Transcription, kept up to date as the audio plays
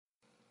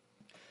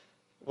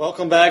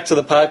Welcome back to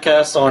the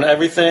podcast on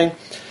everything.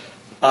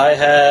 I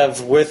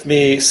have with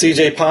me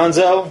CJ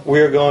Ponzo.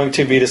 We're going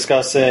to be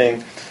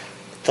discussing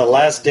The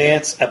Last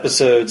Dance,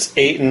 episodes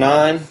 8 and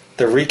 9,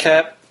 the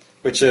recap,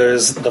 which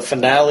is the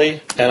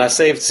finale. And I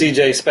saved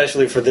CJ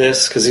especially for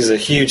this because he's a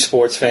huge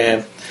sports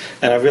fan,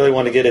 and I really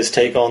want to get his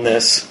take on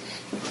this.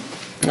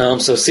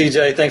 So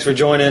CJ, thanks for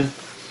joining.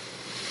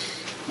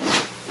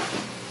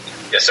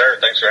 Yes, sir.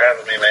 Thanks for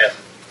having me, man.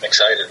 I'm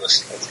excited.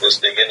 Let's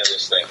dig into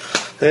this thing.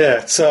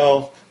 Yeah,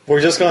 so we're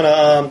just going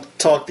to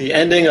talk the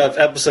ending of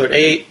episode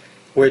 8,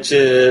 which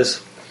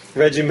is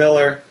Reggie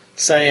Miller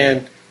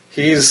saying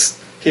he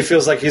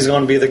feels like he's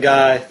going to be the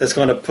guy that's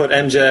going to put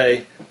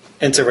MJ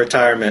into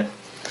retirement.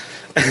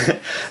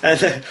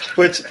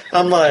 Which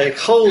I'm like,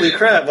 holy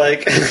crap,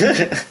 like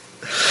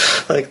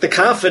like the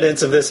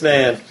confidence of this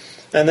man.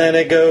 And then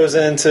it goes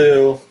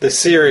into the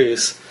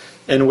series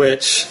in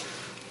which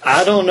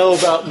I don't know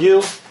about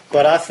you,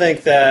 but I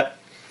think that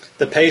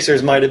the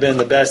Pacers might have been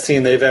the best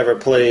team they've ever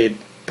played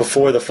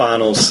before the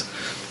finals,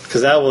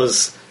 because that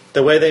was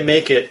the way they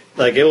make it.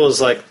 Like, it was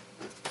like,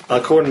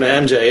 according to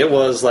MJ, it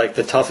was like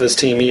the toughest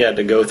team he had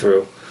to go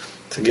through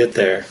to get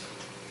there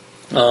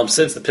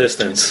since the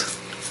Pistons.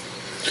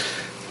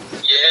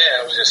 Yeah,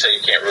 I was gonna say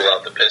you can't rule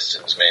out the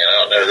Pistons, man. I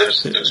don't know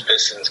those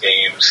Pistons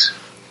games.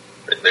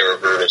 They were a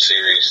brutal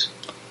series.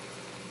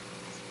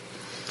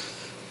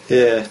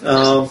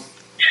 Yeah.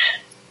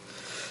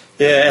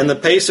 Yeah, and the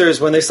Pacers,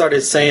 when they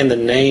started saying the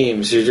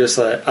names, you're just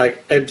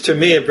like to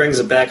me, it brings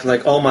it back.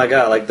 Like, oh my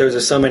God, like those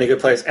are so many good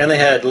players. And they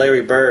had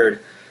Larry Bird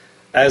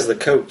as the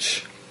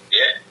coach.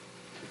 Yeah.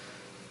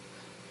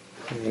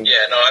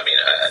 Yeah, no, I mean,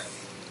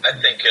 I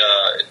think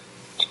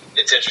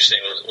it's interesting.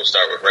 We'll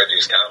start with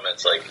Reggie's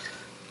comments. Like,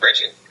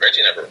 Reggie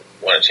never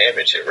won a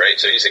championship, right?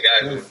 So he's a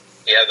guy who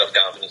he had enough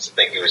confidence to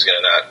think he was going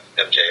to knock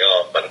MJ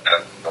off, but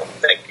I don't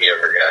think he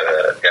ever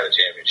got a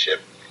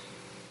championship.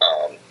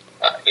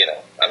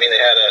 I mean, they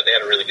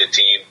had a really good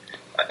team.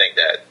 I think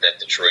that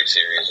Detroit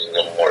series was a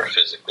little more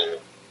physical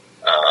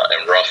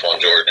and rough on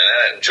Jordan.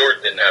 And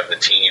Jordan didn't have the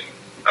team.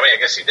 I mean, I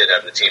guess he did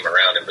have the team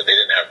around him, but they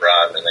didn't have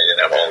Rodman. They didn't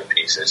have all the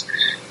pieces.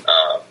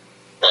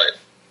 But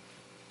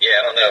yeah,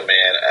 I don't know,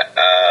 man.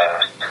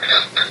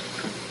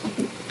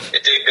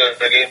 It did go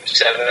to Game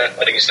 7. I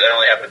think you said it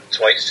only happened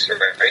twice,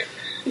 right?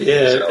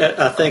 Yeah, so,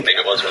 I think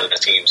it was one of the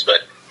teams,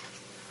 but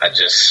I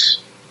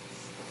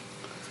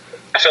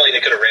felt like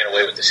they could have ran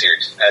away with the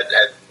series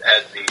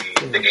had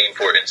the Game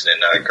 4 incident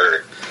not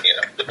occurred.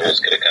 The Bulls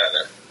could have kind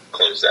of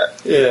closed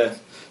that. Yeah.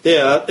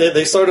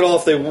 They started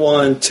off. They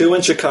won 2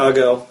 in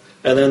Chicago,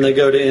 and then they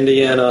go to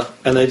Indiana,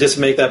 and they just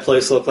make that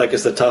place look like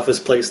it's the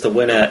toughest place to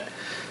win at,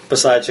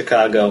 besides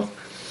Chicago.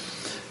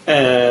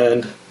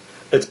 And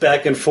it's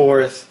back and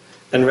forth,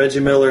 and Reggie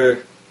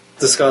Miller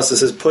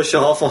discusses his push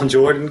off on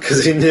Jordan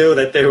because he knew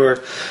that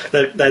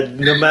that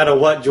no matter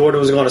what,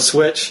 Jordan was going to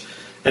switch.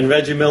 And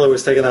Reggie Miller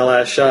was taking that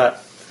last shot.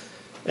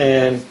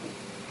 And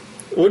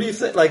what do you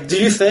think? Like,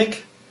 do you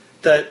think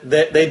that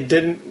they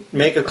didn't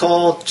make a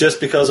call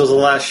just because it was the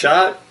last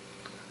shot?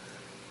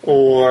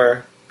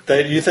 Or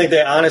do you think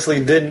they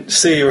honestly didn't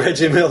see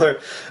Reggie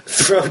Miller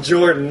throw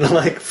Jordan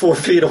like 4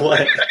 feet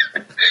away?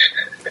 Yeah,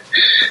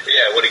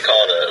 what he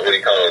called a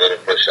little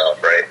push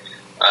off, right?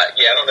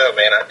 Yeah, I don't know,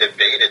 man. I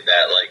debated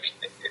that. Like,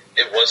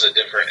 it was a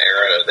different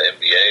era of the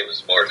NBA. It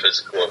was more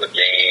physical of the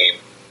game.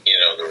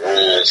 The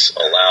rules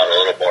allowed a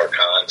little more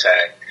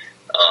contact.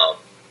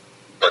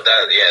 But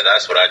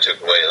that's what I took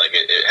away. Like,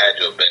 it had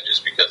to have been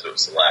just because it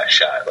was the last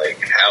shot.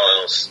 Like,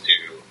 how else do,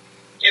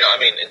 I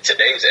mean, in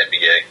today's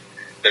NBA,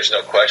 there's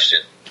no question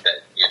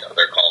that,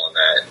 they're calling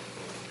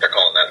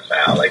that a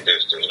foul. Like,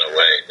 there's no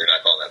way they're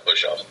not calling that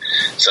push off.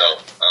 So,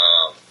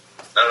 I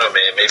don't know,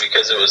 man. Maybe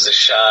because it was a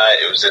shot,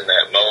 it was in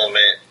that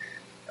moment.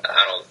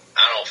 I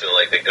don't feel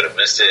like they could have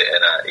missed it.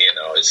 And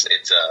it's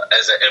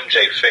as an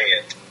MJ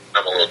fan,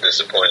 I'm a little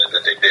disappointed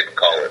that they didn't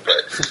call it,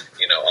 but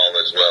all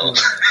is well.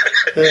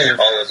 Yeah.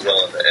 All is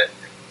well in the end.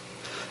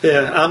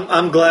 Yeah,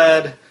 I'm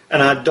glad,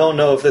 and I don't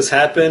know if this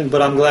happened,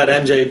 but I'm glad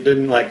MJ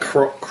didn't like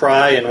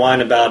cry and whine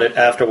about it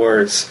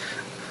afterwards.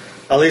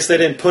 At least they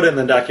didn't put it in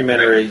the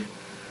documentary,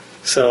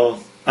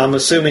 so I'm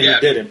assuming he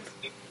didn't.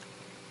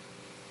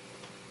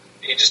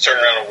 He just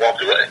turned around and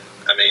walked away.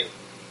 I mean,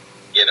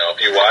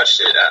 if you watched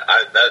it,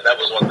 that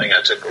was one thing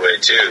I took away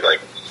too.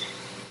 Like,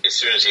 as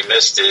soon as he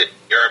missed it,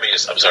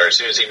 as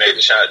soon as he made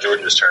the shot,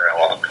 Jordan just turned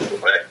around and walked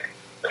away.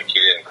 Like,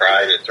 he didn't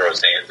cry, he didn't throw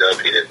his hands up,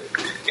 he didn't,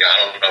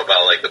 I don't know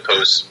about, like, the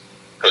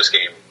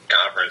post-game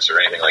conference or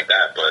anything like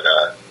that, but,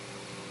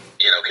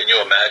 can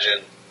you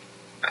imagine,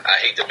 I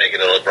hate to make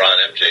it a LeBron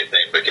MJ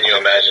thing, but can you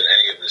imagine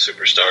any of the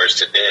superstars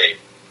today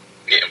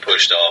getting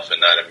pushed off and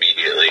not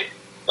immediately,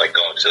 like,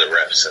 going to the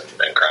refs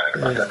and crying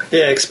about that?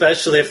 Yeah,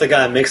 especially if the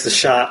guy makes the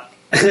shot,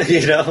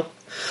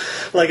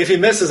 Like, if he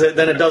misses it,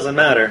 then it doesn't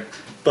matter.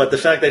 But the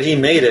fact that he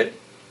made it,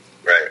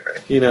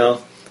 right.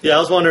 Yeah, I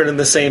was wondering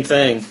the same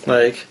thing.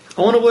 Like,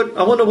 I wonder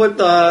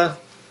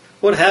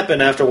what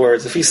happened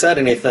afterwards, if he said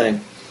anything,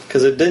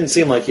 because it didn't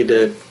seem like he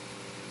did.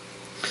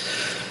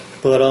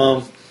 But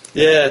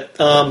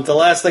the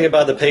last thing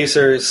about the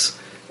Pacers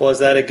was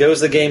that it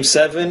goes to Game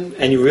 7,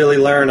 and you really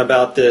learn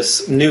about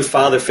this new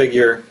father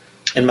figure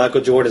in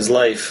Michael Jordan's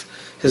life.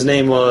 His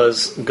name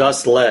was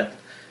Gus Lett.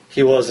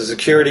 He was a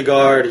security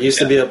guard. He used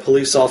to be a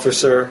police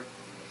officer.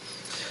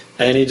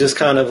 And he just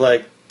kind of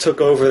like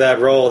took over that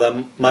role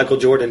that Michael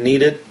Jordan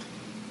needed.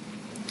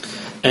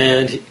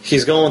 And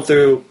he's going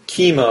through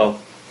chemo,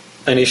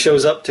 and he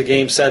shows up to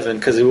Game 7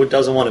 because he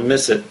doesn't want to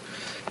miss it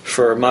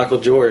for Michael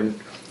Jordan.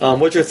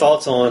 What's your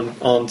thoughts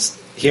on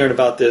hearing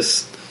about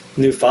this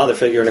new father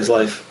figure in his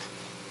life?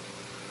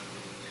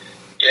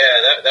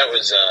 Yeah, that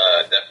was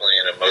definitely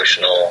an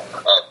emotional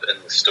up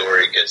in the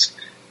story because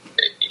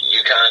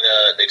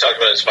they talked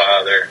about his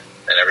father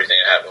and everything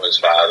that happened with his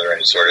father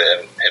and sort of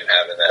him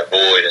having that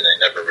void, and they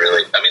never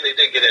really, I mean, they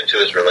did get into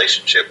his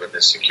relationship with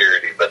his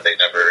security, but they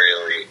never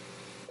really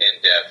in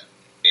depth,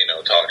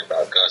 talked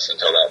about Gus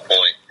until that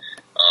point.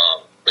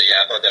 But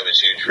yeah, I thought that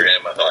was huge for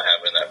him. I thought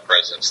having that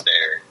presence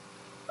there,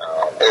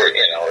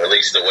 or at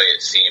least the way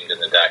it seemed in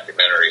the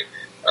documentary,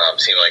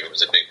 seemed like it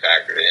was a big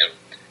factor to him.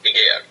 He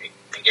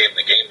gave him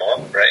the game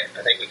ball, right?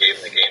 I think he gave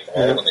him the game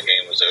ball when the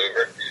game was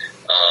over.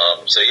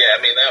 So yeah,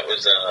 I mean, that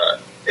was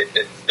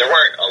there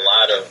weren't a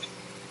lot of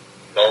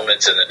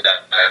moments in the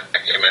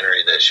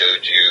documentary that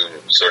showed you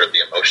sort of the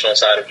emotional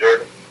side of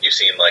Jordan. You've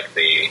seen like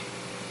maybe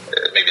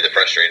the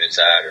frustrated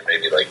side or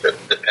maybe like the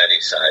petty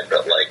side,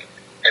 but like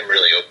him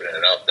really opening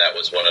it up, that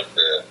was one of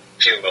the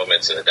few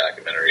moments in the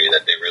documentary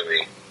that they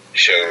really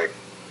showed,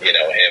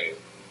 him,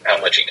 how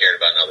much he cared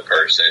about another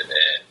person,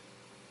 and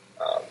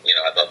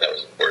I thought that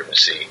was important to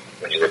see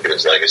when you look at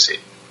his legacy.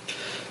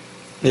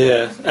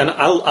 Yeah, and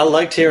I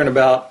liked hearing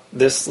about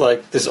this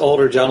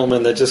older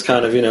gentleman that just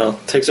kind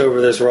of takes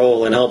over this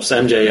role and helps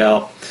MJ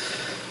out.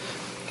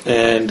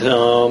 And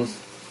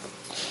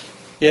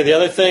the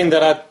other thing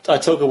that I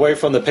took away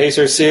from the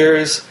Pacers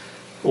series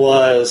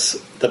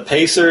was the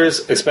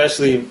Pacers,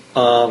 especially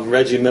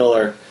Reggie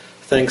Miller,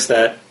 thinks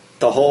that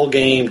the whole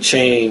game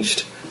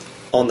changed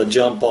on the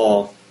jump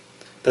ball.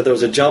 That there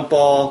was a jump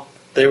ball,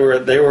 they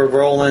were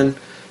rolling,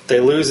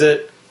 they lose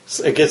it,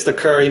 it gets to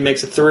Curry, he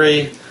makes a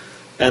three.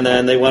 And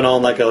then they went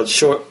on like a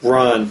short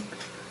run,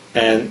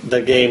 and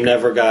the game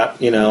never got,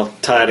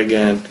 tied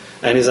again.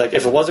 And he's like,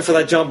 if it wasn't for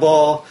that jump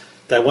ball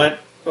that went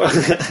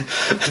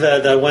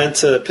that went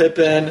to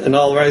Pippen and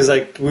all around, he's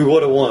like, we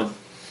would have won.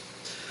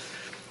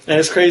 And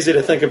it's crazy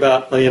to think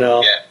about,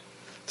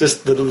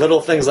 just the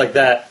little things like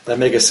that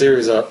make a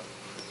series up.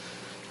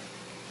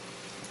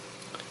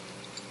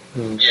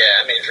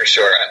 Yeah, I mean, for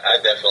sure. I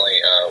definitely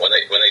when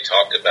they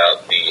talked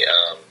about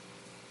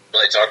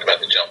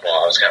the jump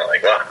ball, I was kind of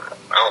like, wow,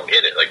 I don't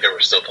get it. Like there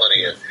was still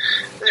plenty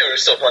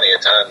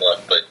of time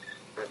left, but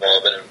we've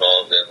all been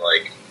involved in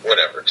like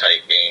whatever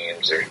tight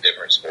games or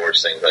different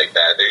sports, things like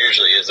that. There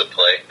usually is a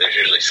play. There's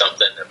usually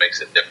something that makes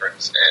a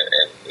difference,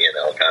 and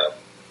kind of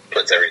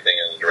puts everything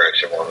in a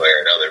direction one way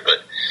or another.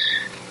 But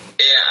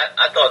yeah,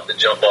 I thought the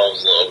jump ball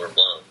was a little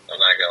overblown. I'm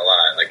not gonna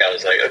lie. Like I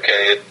was like,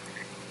 okay,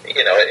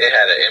 it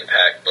had an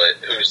impact, but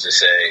who's to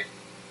say,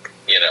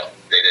 they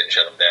didn't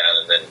shut them down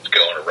and then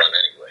go on a run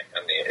anyway. I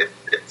mean,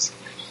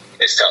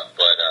 it's tough,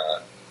 but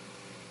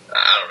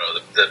I don't know.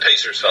 The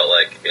Pacers felt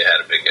like it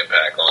had a big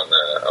impact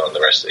on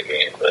the rest of the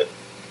game, but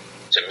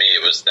to me,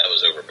 that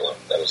was overblown.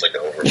 That was like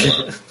an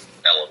overblown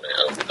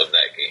element of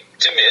that game.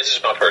 To me, this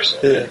is my personal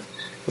opinion.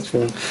 That's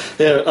fun.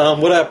 Yeah,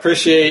 what I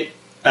appreciate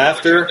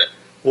after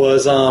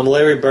was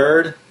Larry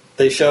Bird.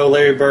 They show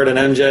Larry Bird and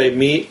MJ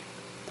meet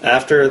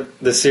after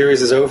the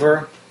series is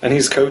over, and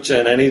he's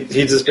coaching, and he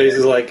just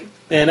basically like,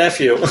 man,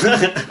 F you.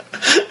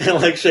 And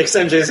like shakes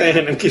MJ's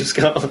hand and keeps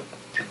going.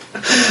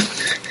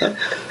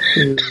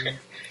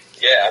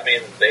 Yeah, I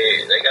mean,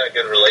 they got a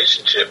good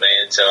relationship,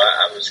 man, so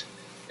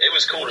it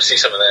was cool to see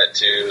some of that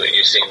too.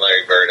 You've seen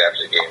Larry Bird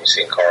after the game, you've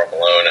seen Karl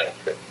Malone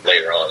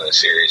later on in the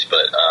series,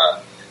 but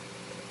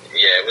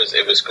yeah,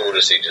 it was cool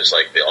to see just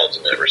like the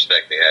ultimate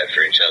respect they had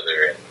for each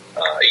other, and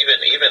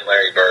even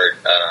Larry Bird.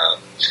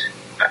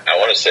 I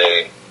want to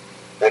say,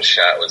 what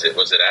shot was it?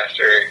 Was it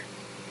after?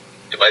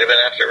 It might have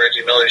been after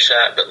Reggie Miller's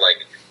shot, but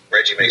like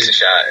Reggie makes a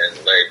shot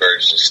and Larry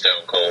Bird's just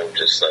stone cold,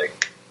 just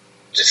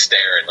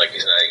staring like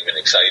he's not even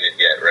excited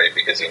yet, right?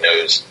 Because he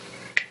knows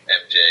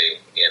MJ,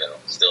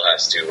 still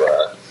has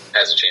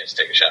a chance to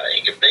take a shot.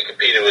 They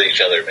competed with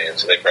each other, man,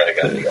 so they probably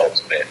got the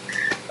ultimate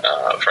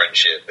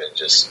friendship and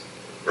just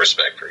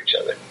respect for each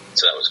other.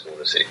 So that was cool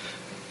to see.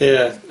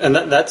 Yeah, and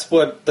that's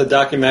what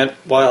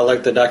why I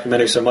like the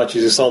documentary so much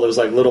is you saw those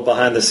like little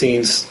behind the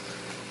scenes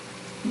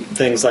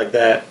things like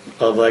that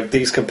of like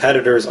these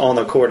competitors on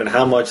the court and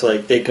how much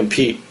like they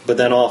compete, but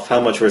then off how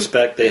much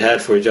respect they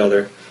had for each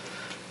other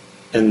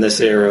in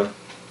this era.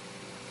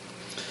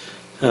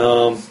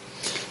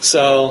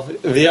 So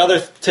the other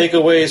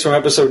takeaways from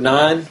episode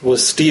 9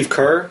 was Steve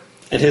Kerr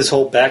and his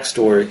whole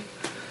backstory.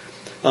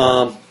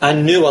 I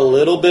knew a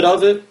little bit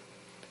of it.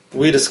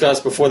 We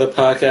discussed before the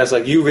podcast,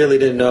 like you really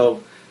didn't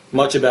know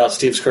much about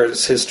Steve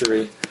Kerr's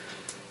history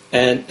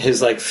and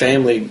his like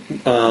family,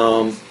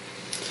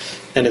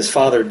 and his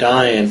father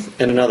dying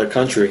in another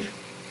country,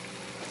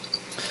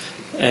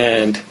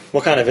 and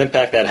what kind of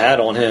impact that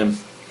had on him,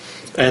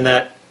 and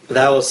that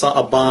that was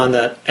a bond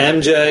that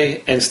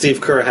MJ and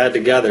Steve Kerr had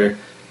together,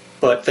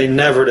 but they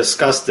never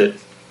discussed it,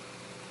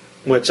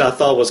 which I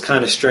thought was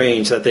kind of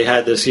strange that they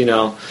had this,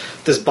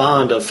 this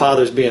bond of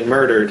fathers being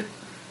murdered,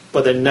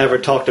 but they never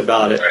talked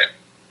about it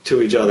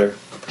to each other.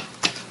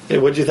 Hey,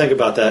 what did you think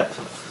about that?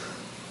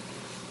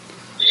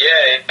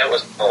 Yeah, that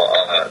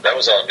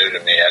was all new to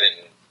me.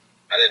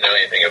 I didn't know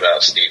anything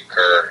about Steve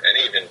Kerr, and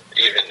even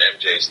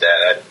MJ's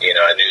dad.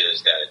 I knew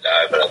his dad had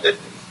died, but I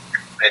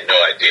had no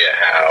idea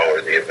how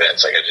or the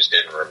events. Like, I just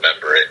didn't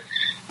remember it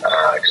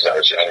because I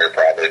was younger,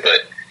 probably.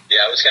 But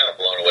yeah, I was kind of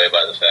blown away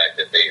by the fact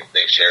that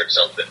they shared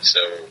something so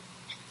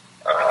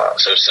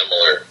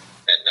similar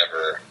and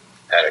never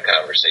had a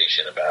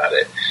conversation about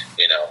it.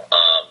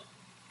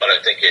 But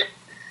I think it.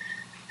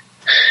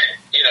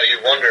 You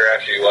wonder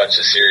after you watch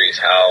the series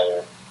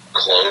how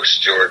close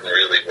Jordan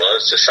really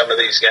was to some of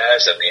these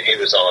guys. I mean, he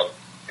was on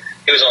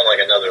like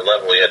another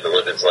level. He had to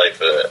live his life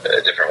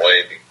a different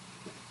way,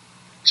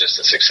 just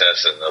the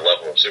success and the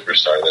level of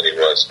superstar that he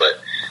was. But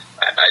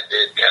I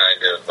did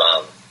kind of,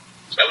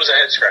 that was a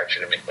head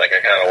scratcher to me. Like,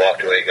 I kind of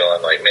walked away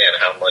going like, man,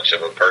 how much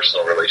of a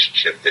personal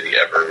relationship did he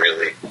ever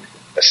really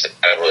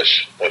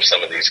establish with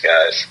some of these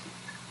guys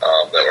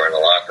that were in the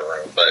locker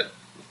room? But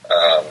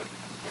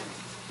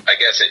I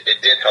guess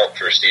it did help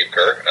for Steve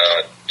Kerr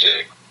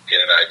to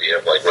get an idea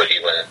of like what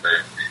he went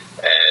through,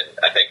 and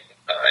I think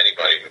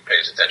anybody who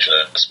pays attention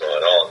to basketball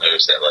at all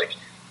knows that like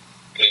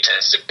he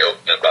tends to be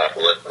open about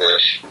political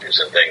issues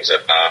and things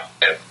and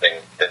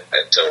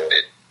so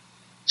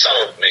some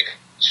of it makes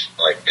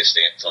like his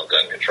stance on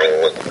gun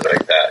control and things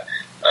like that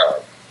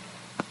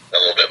a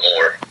little bit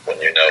more when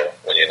you know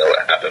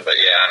what happened. But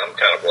yeah, I'm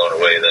kind of blown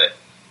away that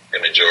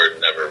him and Jordan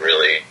never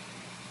really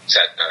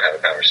sat down and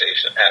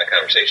had a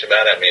conversation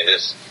about it. I mean,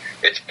 it's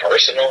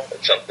personal.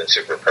 It's something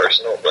super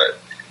personal, but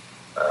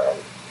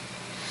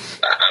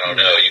I don't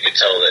know. You could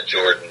tell that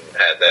Jordan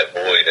had that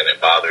void and it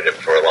bothered him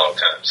for a long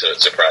time. So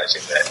it's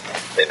surprising that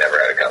they never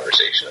had a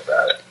conversation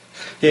about it.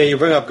 Yeah, you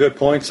bring up good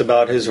points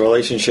about his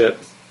relationship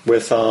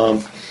with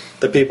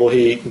the people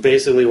he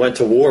basically went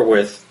to war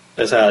with,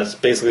 as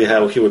basically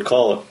how he would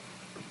call it.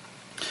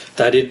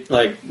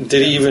 Did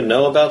he even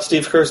know about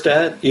Steve Kerr's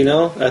dad,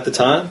 at the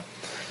time?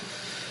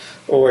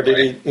 Or did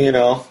he,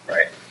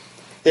 Right.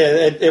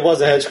 Yeah, it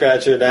was a head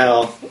scratcher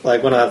now.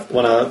 Like when I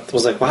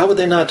was like, why would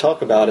they not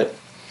talk about it?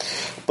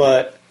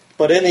 But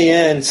in the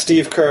end,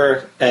 Steve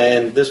Kerr,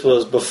 and this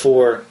was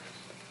before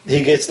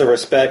he gets the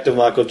respect of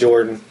Michael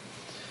Jordan,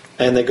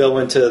 and they go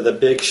into the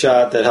big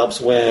shot that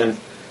helps win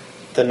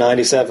the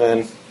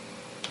 '97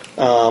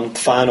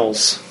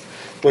 finals,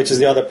 which is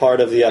the other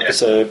part of the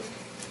episode.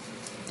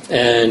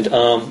 And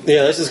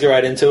let's just get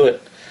right into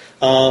it.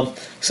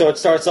 So it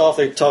starts off,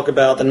 they talk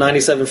about the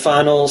 97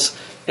 finals,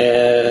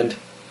 and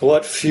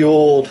what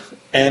fueled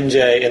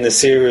MJ in the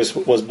series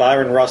was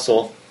Byron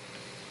Russell.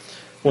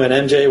 When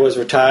MJ was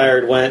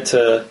retired, went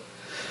to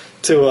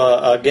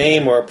a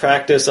game or a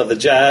practice of the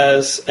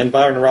Jazz, and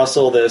Byron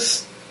Russell,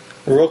 this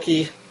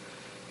rookie,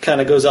 kind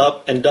of goes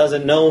up and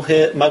doesn't know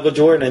Michael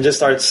Jordan and just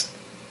starts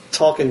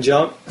talking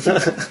junk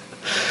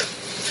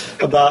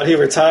about he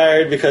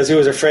retired because he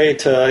was afraid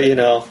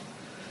to,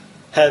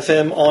 have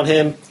him on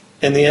him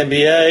in the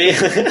NBA.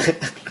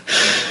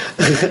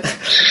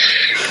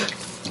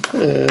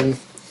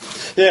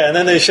 and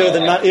then they show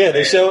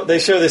they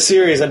show the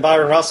series and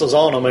Byron Russell's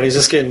on him and he's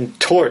just getting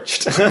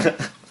torched.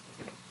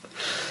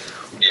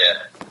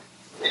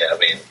 I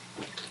mean,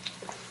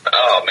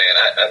 oh man,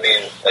 I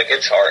mean, like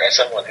it's hard as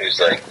someone who's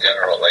like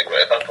general. Like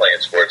if I'm playing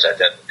sports, I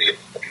tend to be a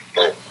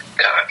little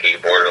cocky,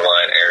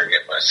 borderline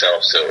arrogant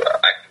myself, so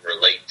I can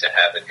relate to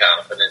having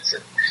confidence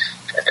and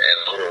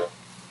a little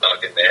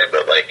knocking there.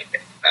 But like,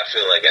 I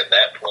feel like at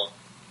that point,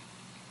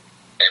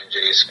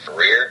 MJ's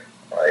career,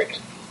 like,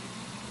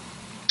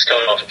 he's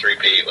coming off a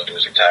 3-peat when he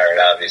was retired,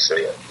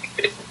 obviously.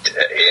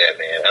 Yeah,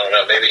 man, I don't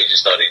know. Maybe he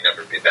just thought he'd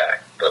never be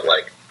back. But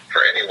like,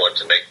 for anyone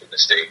to make the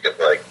mistake of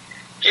like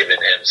giving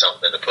him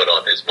something to put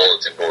on his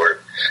bulletin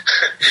board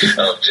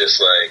of just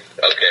like,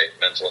 okay,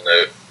 mental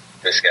note,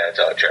 this guy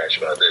talked trash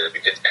about this,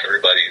 because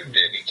everybody who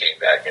did, he came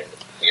back and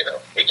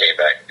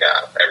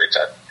got him every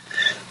time.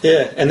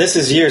 Yeah, and this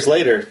is years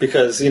later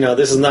because,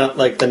 this is not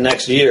like the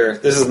next year.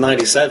 This is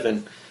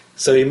 97.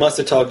 So he must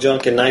have talked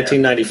junk in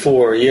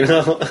 1994,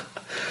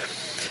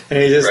 And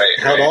he just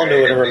held on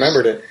to it and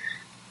remembered it.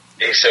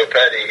 He's so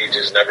petty, he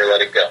just never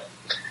let it go.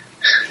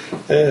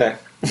 Yeah.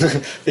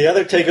 The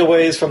other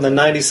takeaways from the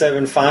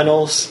 97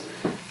 finals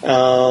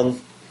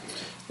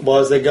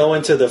was they go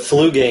into the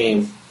flu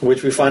game,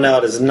 which we find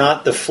out is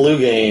not the flu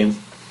game,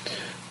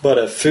 but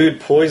a food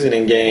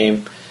poisoning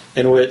game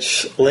in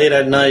which late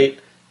at night,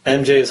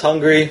 MJ is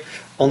hungry,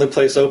 only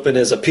place open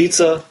is a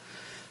pizza,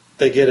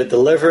 they get it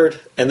delivered,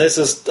 and this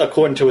is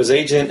according to his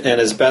agent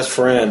and his best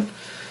friend,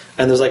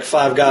 and there's like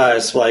 5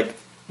 guys like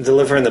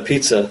delivering the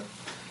pizza,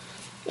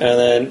 and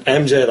then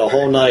MJ the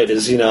whole night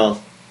is,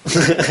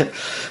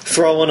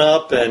 throwing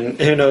up and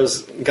who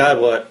knows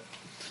God what.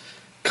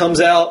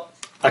 Comes out,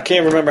 I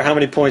can't remember how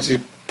many points he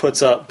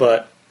puts up,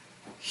 but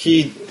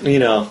he,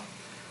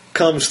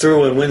 comes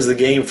through and wins the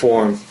game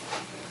for him.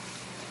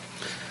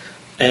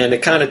 and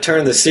it kind of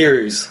turned the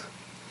series.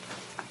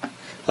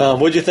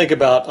 What'd you think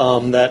about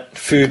that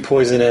food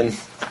poisoning?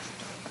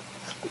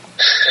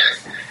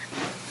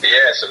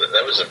 Yeah, so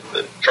that was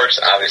the first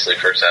time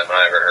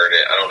I ever heard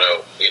it. I don't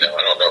know,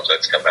 I don't know if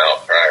that's come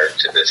out prior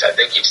to this. I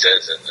think he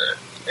says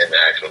in the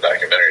actual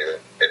documentary that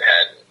it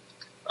hadn't.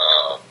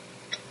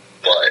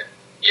 But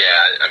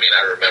yeah, I mean,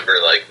 I remember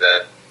like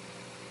that.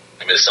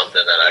 It's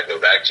something that I go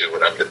back to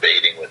when I'm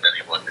debating with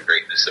anyone the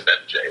greatness of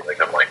MJ.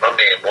 Like I'm like, my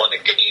man won a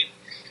game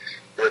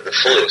with the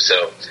flu,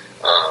 so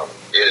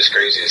it was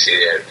crazy to see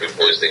they had food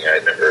poisoning. I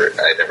never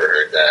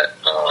heard that,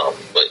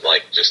 but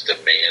like just to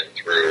man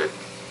through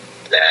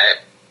that,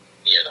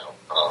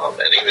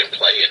 and even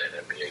play in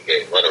an NBA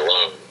game, let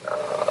alone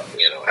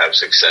have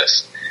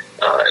success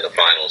in a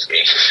finals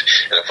game,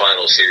 in a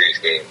final series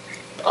game,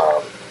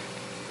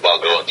 while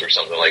going through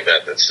something like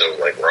that that's so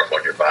like rough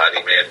on your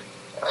body, man.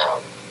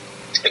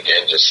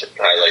 Again, just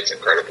highlights how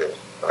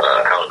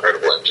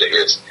incredible MJ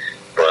is.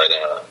 But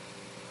yeah,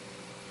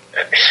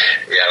 I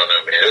don't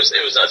know, man.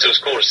 It was nuts. It was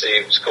cool to see.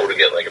 It was cool to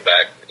get like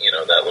that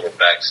little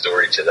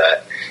backstory to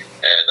that.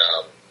 And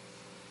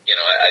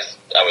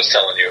I was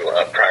telling you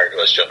prior to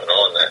us jumping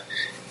on that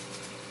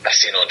I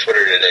seen on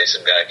Twitter today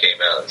some guy came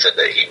out and said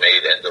that he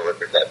made and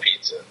delivered that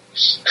pizza,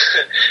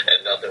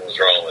 and nothing was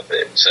wrong with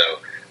it. So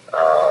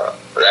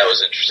that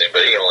was interesting.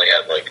 But he only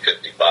had like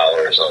 50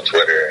 followers on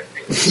Twitter, and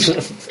he was,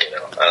 I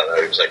don't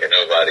know, he was like a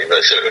nobody.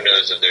 But so who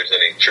knows if there's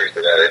any truth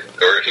to that,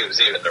 or if he was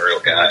even the real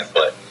guy.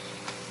 But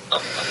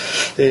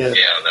yeah, I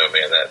don't know,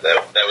 man.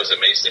 That was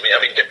amazing to me.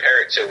 I mean,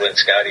 compare it to when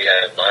Scotty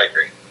had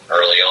migraine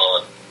early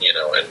on, in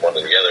one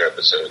of the other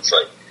episodes.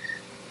 Like,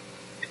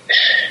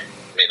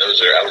 I mean,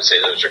 I would say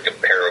those are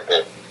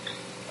comparable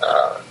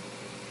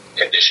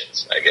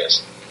conditions, I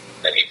guess,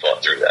 and he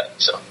fought through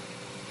that. So.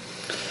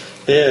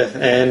 Yeah,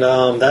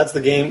 and that's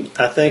the game.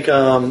 I think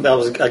that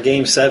was a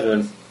Game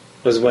 7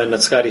 was when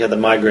Scotty had the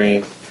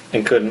migraine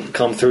and couldn't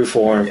come through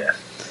for him,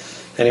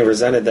 and he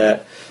resented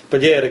that.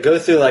 But yeah, to go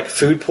through like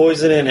food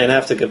poisoning and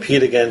have to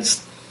compete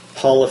against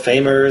Hall of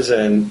Famers,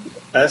 and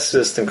that's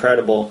just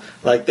incredible.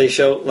 Like they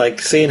show,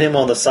 like seeing him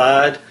on the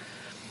side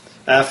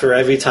after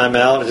every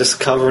timeout and just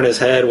covering his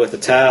head with a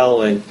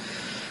towel, and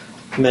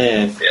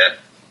man. Yeah.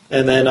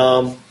 And then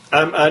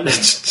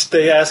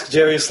they asked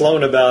Jerry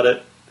Sloan about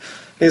it.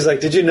 He's like,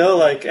 "Did you know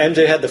like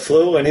MJ had the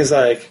flu?" And he's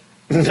like,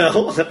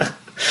 "No,"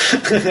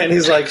 and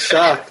he's like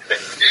shocked.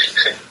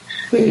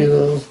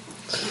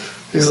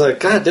 He's like,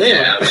 "God damn."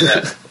 Yeah,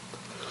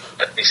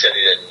 I mean, he said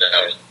he didn't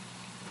know.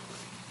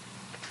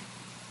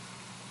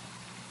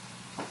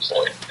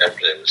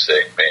 MJ was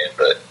sick, man.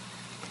 But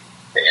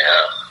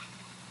yeah,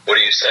 what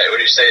do you say? What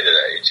do you say to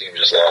that? Your team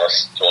just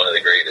lost to one of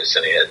the greatest,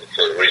 and he had the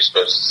flu. What are you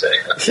supposed to say?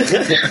 I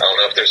don't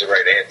know if there's a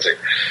right answer.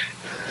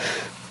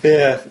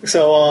 Yeah.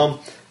 So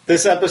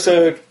this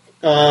episode,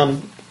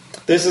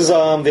 this is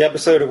the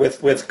episode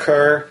with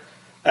Kerr,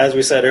 as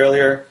we said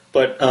earlier.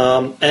 But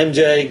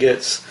MJ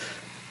gets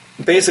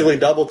basically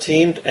double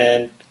teamed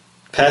and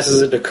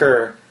passes it to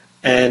Kerr,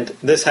 and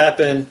this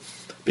happened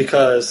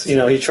because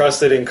he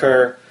trusted in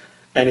Kerr,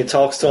 and he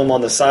talks to him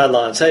on the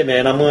sidelines. Hey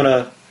man, I'm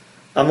gonna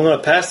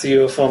pass to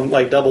you if I'm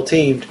like double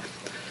teamed,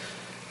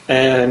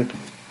 and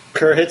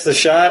Kerr hits the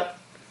shot,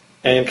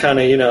 and kind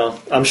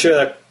of I'm sure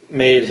that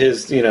made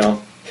his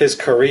his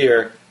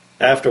career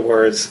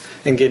afterwards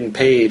and getting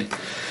paid.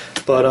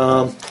 But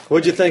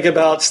what'd you think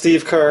about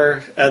Steve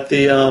Kerr at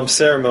the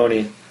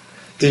ceremony?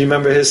 Do you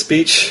remember his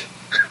speech?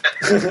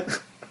 Yeah.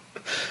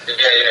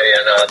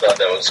 No, I thought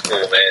that was cool,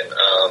 man.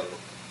 I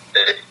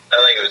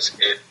think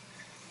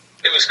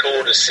it was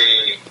cool to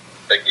see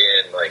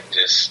again, like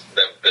just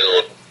them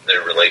build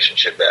their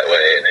relationship that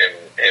way, and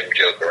him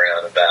joke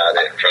around about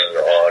it in front of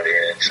the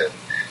audience, and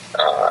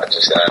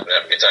just having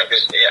a good time.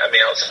 Because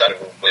outside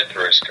of what went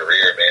through his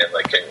career, man,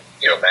 like can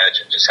you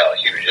imagine just how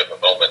huge of a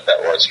moment that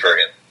was for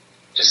him,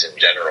 just in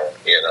general,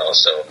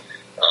 So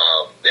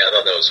I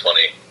thought that was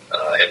funny,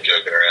 him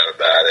joking around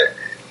about it.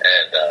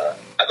 And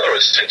I thought it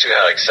was too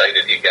how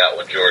excited he got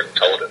when Jordan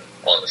told him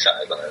on the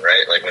sideline,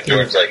 right? Like when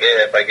Jordan's like,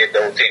 "Yeah, if I get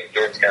double teamed,"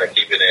 Jordan's kind of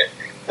keeping it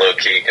low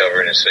key,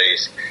 covering his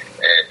face,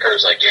 and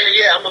Kerr's like,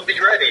 "Yeah, I'm gonna be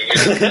ready."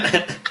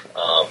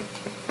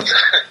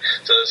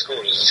 So it's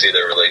cool just to see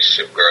their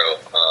relationship grow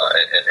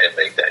and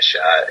make that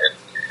shot. And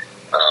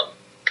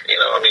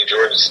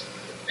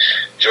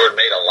Jordan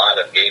made a lot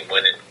of game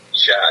winning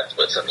shots,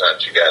 but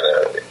sometimes you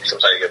gotta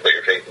put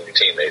your faith in your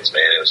teammates,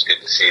 man. It was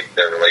good to see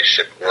their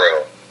relationship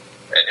grow,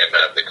 and him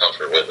have the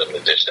comfort with them to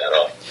dish that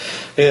off.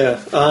 Yeah.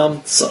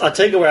 So I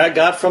take it where I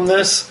got from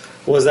this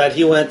was that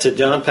he went to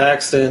John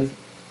Paxson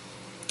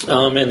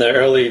in the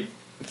early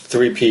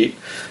three-peat,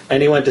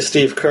 and he went to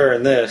Steve Kerr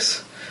in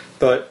this.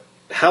 But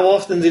how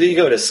often did he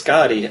go to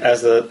Scotty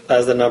as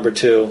the number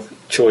 2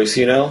 choice,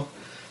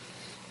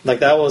 Like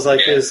that was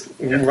like his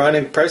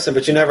running person,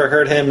 but you never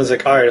heard him as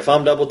like, all right, if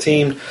I'm double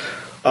teamed,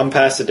 I'm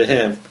passing to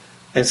him.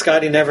 And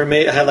Scotty never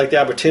had like the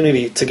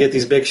opportunity to get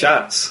these big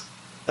shots.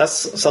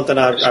 That's something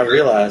I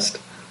realized.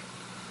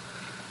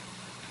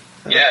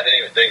 Yeah, I didn't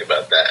even think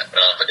about that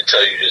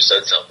until you just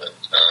said something.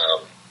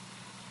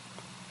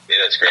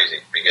 that's crazy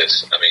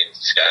because, I mean,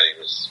 Scotty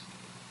was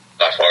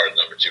by far the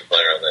number 2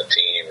 player on that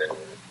team and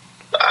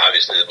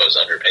obviously the most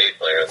underpaid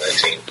player on that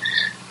team.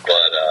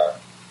 But,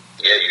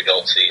 you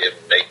don't see him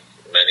make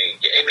many.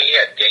 I mean, he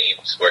had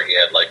games where he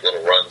had like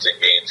little runs in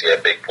games. He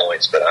had big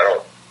points, but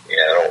I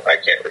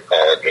can't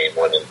recall a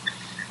game-winning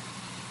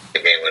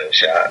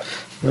shot.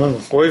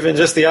 Or even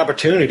just the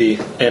opportunity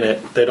in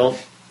it. They don't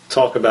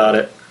talk about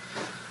it.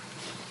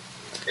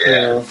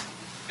 Yeah.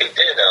 He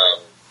did,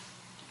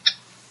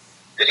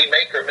 did he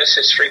make or miss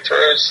his free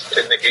throws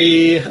in the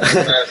game?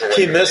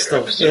 He missed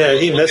them. Yeah,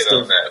 he missed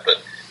them. That,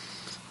 but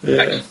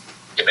yeah. I can't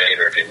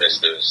remember if he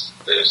missed those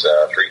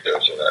free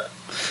throws or not.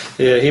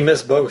 Yeah, he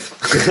missed both.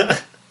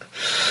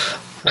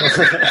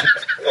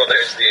 Well,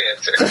 there's the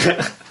answer.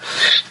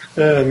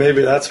 Yeah,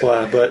 maybe that's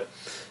why. But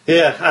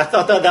yeah, I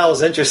thought that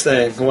was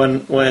interesting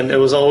when it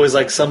was always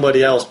like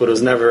somebody else, but it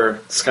was never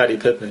Scottie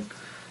Pippen.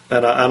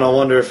 And I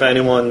wonder if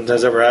anyone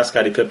has ever asked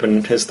Scottie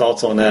Pippen his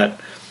thoughts on that.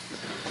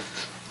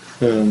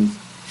 I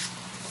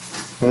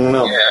don't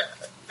know. Yeah,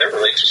 their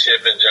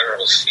relationship in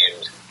general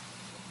seemed,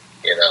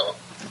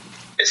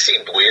 it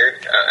seemed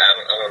weird. I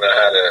don't know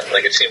how to,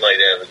 like, it seemed like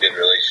they have a good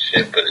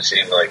relationship, but it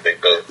seemed like they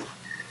both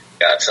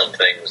got some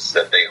things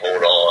that they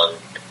hold on,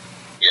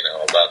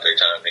 about their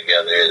time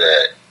together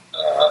that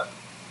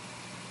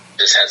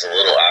just has a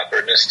little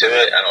awkwardness to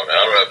it. I don't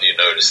know if you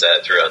noticed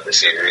that throughout the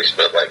series,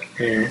 but, like,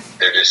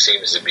 there just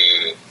seems to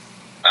be,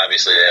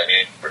 obviously, that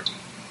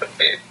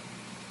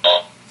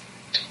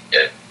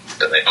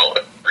they don't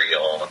agree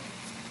on.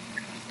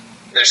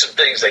 There's some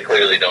things they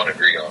clearly don't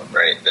agree on,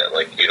 right? That,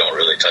 like, you don't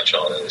really touch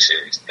on in the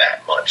series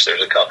that much.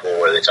 There's a couple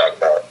where they talk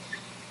about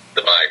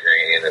the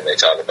migraine and they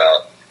talk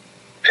about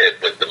Pip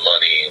with the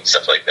money and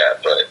stuff like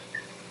that, but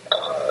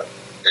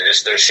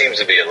there seems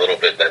to be a little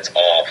bit that's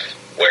off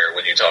where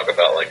when you talk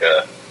about, like,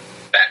 a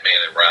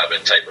Batman and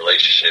Robin type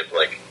relationship,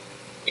 like,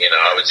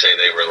 I would say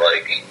they were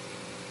like,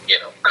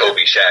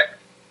 Kobe, Shaq,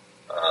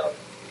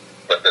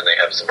 but then they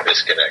have some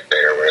disconnect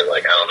there where,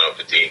 like, I don't know if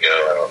it's ego,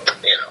 I don't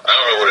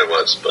know what it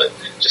was, but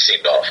it just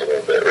seemed off a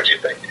little bit. What do you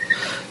think?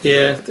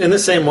 Yeah, in the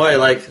same way,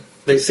 like,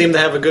 they seem to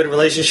have a good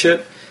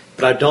relationship,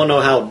 but I don't know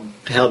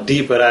how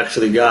deep it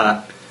actually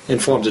got in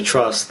forms of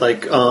trust.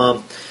 Like,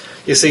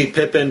 you see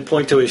Pippen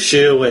point to his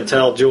shoe and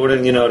tell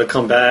Jordan, to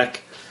come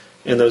back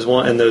in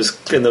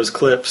those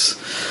clips.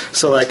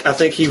 So, like, I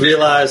think he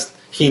realized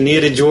he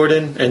needed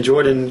Jordan, and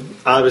Jordan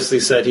obviously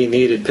said he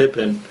needed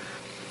Pippen.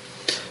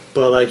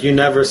 But, like, you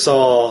never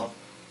saw,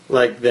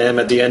 like, them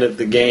at the end of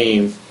the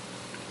game,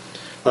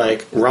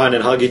 like, run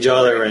and hug each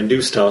other and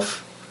do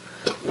stuff.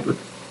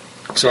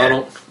 So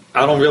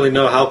I don't really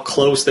know how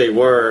close they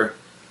were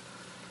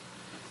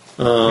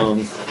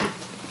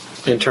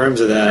in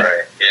terms of that.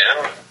 Right.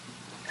 Yeah,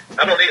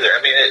 I don't either.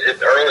 I mean,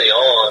 it early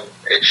on,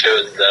 it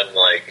shows them,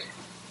 like,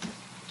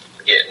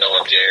 getting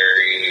on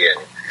Jerry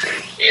and,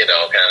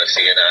 kind of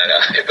seeing eye to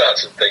eye about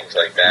some things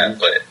like that.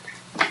 But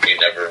you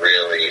never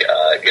really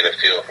get a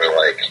feel for,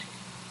 like,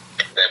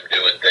 them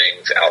doing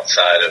things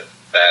outside of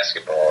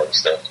basketball and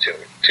stuff too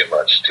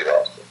much too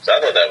often. So I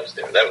thought that was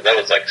new. That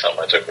was like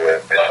something I took away.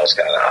 That was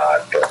kind of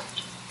odd, but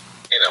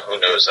who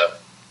knows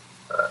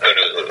what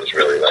it was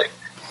really like.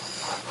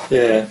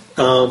 Yeah.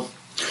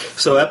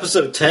 So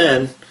episode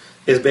 10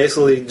 is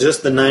basically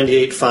just the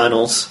 98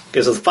 finals.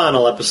 It's the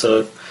final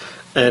episode,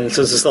 and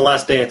since it's the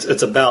last dance,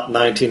 it's about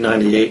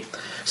 1998.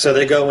 So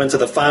they go into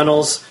the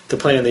finals to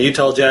play in the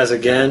Utah Jazz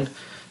again,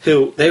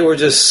 who they were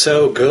just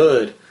so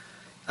good.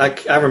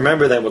 I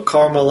remember them with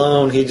Karl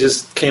Malone. He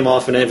just came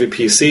off an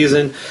MVP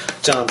season.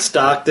 John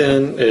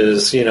Stockton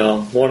is,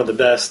 one of the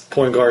best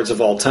point guards of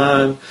all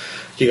time.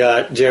 You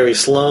got Jerry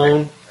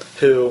Sloan,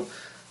 who,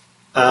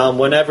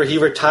 whenever he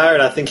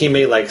retired, I think he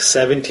made like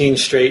 17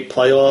 straight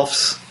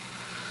playoffs,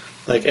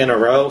 like in a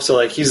row. So,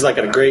 like, he's like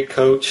a great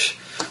coach.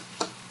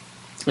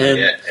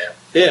 And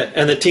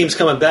and the team's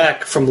coming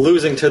back from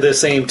losing to the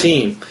same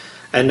team,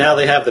 and now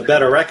they have the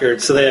better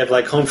record. So they have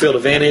like home field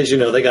advantage.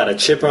 They got a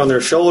chip on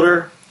their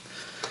shoulder.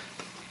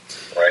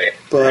 Right.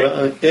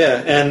 But,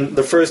 and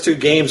the first 2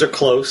 games are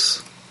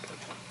close.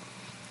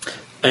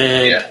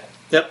 And,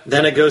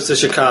 then it goes to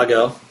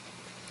Chicago.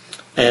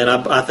 And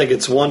I think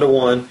it's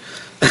 1-1.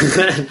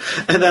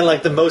 And then,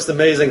 like, the most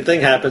amazing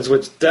thing happens,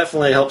 which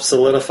definitely helps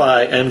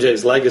solidify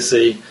MJ's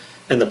legacy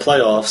in the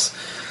playoffs,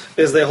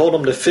 is they hold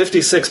them to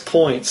 56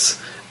 points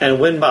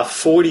and win by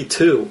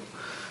 42.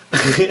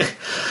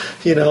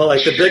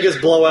 Like the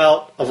biggest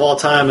blowout of all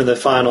time in the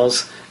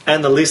finals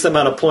and the least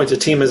amount of points a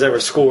team has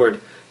ever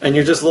scored. And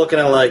you're just looking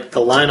at, like, the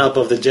lineup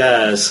of the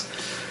Jazz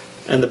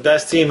and the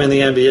best team in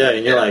the NBA,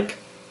 and you're like,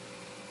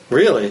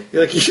 really?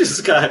 You're like, you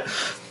just got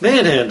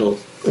manhandled.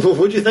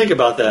 What'd you think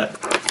about that?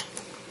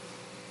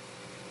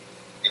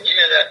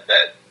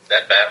 Yeah,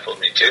 that baffled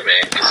me too,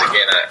 man. Because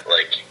again,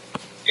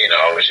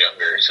 I was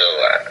younger, so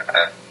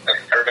I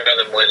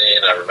remember them winning.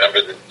 I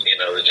remember the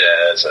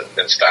Jazz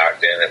and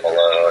Stockton and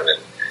Malone,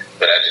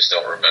 but I just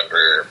don't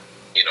remember.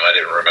 I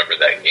didn't remember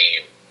that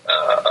game.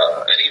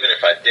 And even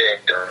if I did,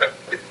 I don't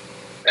remember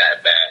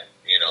that bad,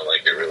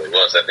 like it really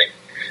was. I think,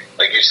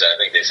 like you said, I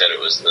think they said it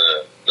was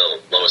the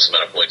lowest most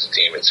amount of points a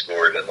team had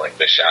scored in like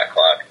the shot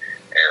clock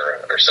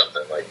era or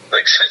something like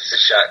since the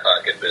shot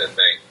clock had been a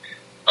thing.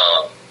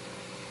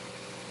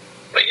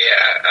 But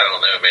yeah, I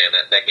don't know, man.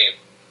 That game,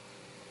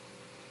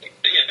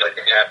 like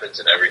it happens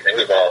and everything.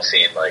 We've all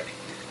seen, like,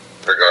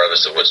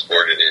 regardless of what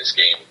sport it is,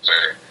 games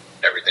where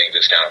everything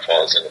just kind of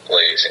falls into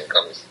place and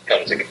comes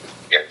together.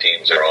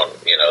 Teams are on,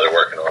 they're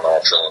working on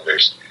all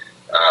cylinders.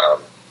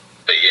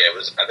 But yeah,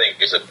 I think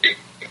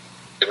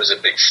it was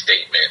a big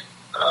statement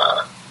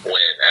when,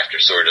 after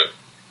sort of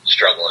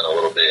struggling a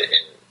little bit in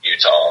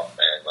Utah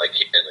and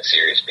like in the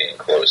series being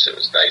close, it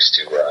was nice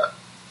to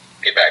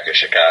get back to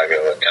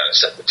Chicago and kind of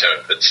set the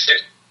tone for the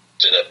series.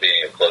 It ended up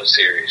being a close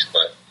series,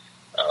 but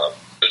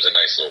it was a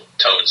nice little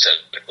tone set,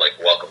 like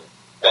welcome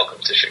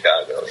to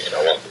Chicago,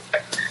 welcome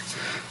back.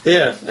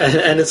 Yeah,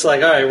 and it's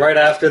like, all right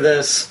after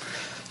this,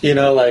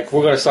 like,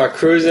 we're going to start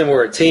cruising,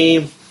 we're a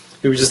team.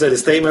 We just did a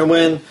statement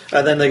win,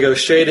 and then they go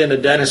straight into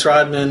Dennis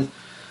Rodman,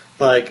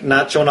 like,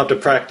 not showing up to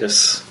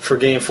practice for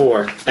Game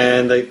 4.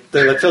 And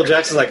they're like, Phil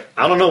Jackson's like,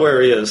 I don't know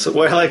where he is.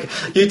 We're like,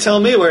 you tell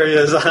me where he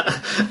is.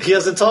 He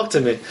hasn't talked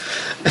to me.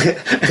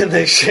 And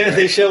they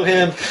show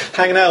him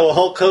hanging out with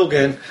Hulk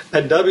Hogan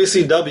at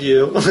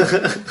WCW.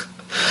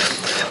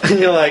 And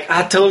you're like,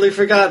 I totally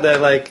forgot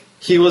that, like,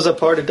 he was a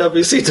part of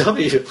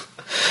WCW.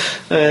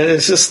 And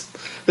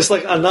it's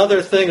like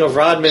another thing of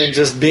Rodman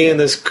just being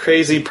this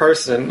crazy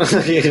person,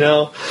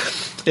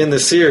 in the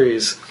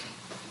series.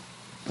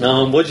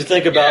 What'd you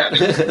think about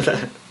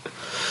that?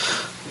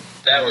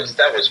 That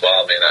was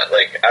wild, man.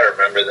 I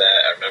remember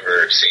that. I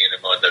remember seeing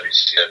him on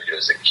WCW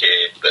as a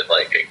kid, but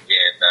like,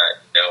 again,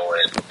 not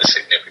knowing the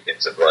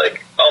significance of,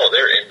 like, oh,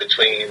 they're in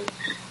between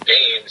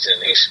games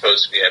and he's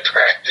supposed to be at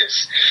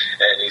practice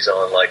and he's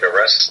on like a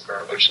wrestling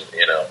promotion,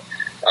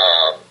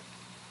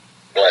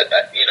 But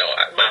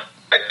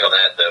I know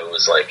that though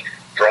was like,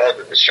 for all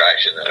the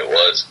distraction that it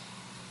was,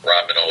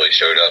 Rodman always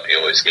showed up. He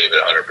always gave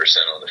it 100%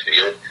 on the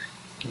field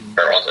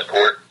or on the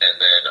court,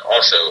 and then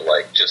also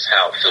like just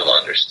how Phil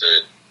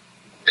understood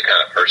the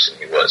kind of person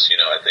he was.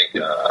 I think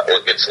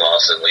what gets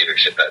lost in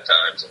leadership at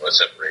times and what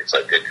separates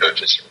like good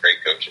coaches from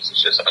great coaches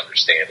is just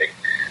understanding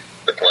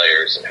the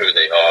players and who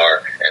they are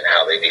and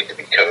how they need to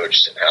be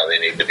coached and how they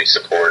need to be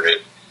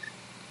supported.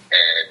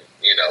 And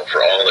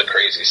for all the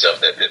crazy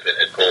stuff that Pippen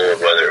had pulled,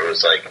 whether it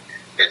was like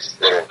his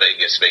little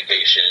Vegas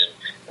vacation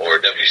or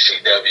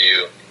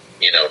WCW,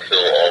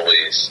 Phil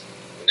always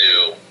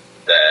knew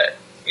that,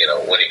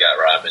 when he got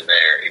Rodman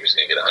there, he was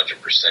going to get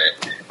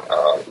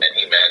 100%. And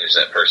he managed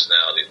that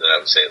personality that I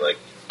would say, like,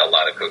 a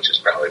lot of coaches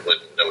probably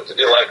wouldn't know what to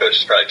do. A lot of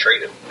coaches probably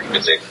trade him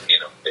because they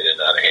didn't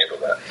know how to handle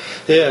that.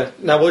 Yeah.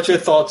 Now, what's your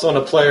thoughts on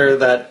a player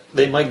that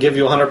they might give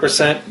you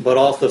 100%, but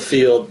off the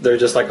field, they're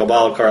just like a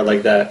wild card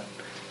like that?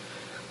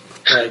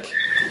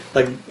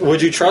 Like,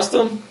 would you trust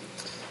them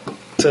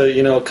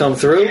to, come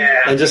through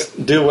and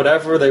just do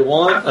whatever they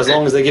want as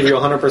long as they give you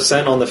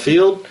 100% on the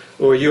field?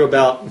 Or are you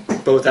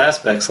about both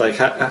aspects? Like,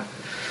 I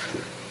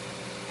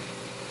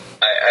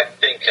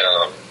think,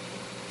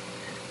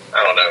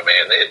 I don't know,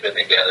 man. They had been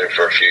together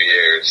for a few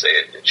years. They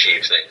had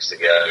achieved things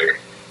together,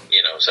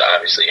 so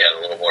obviously he had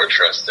a little more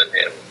trust in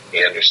him.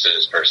 He understood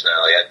his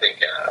personality. I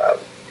think,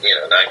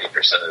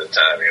 90% of the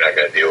time you're not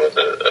going to deal with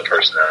a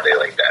personality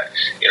like that.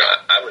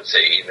 I would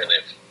say even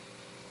if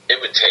it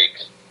would take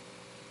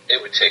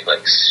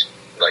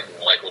like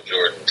Michael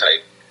Jordan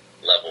type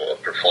level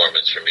of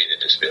performance for me to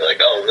just be like,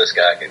 oh, this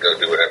guy can go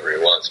do whatever he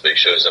wants, but he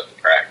shows up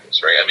to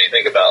practice, right? I mean,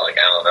 think about like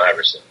Allen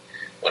Iverson.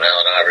 When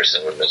Allen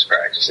Iverson would miss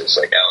practices,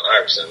 like Allen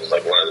Iverson was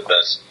like one of the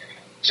best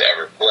to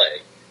ever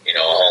play, a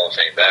Hall of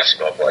Fame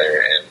basketball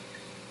player, and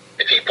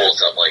if he pulled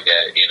something like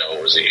that,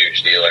 it was a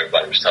huge deal.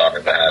 Everybody was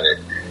talking about it.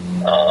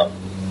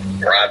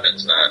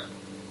 Rodman's not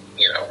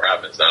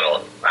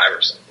on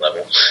Iverson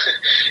level,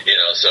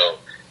 so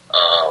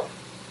I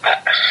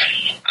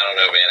don't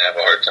know, man. I have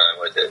a hard time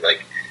with it.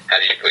 Like, how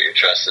do you put your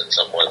trust in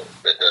someone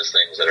that does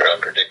things that are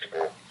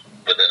unpredictable,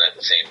 but then at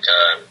the same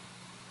time,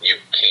 you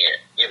can't,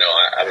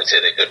 I would say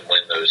they couldn't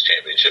win those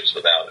championships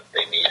without him.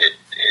 They needed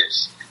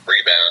his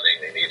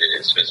rebounding. They needed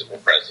his physical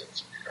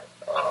presence.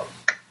 I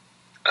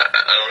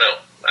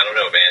don't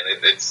know, man.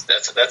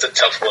 That's a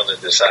tough one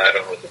to decide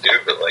on what to do,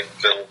 but like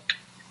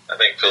I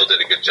think Phil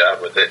did a good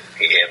job with it.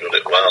 He handled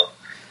it well.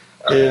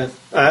 Yeah,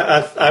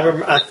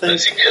 I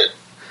think he could.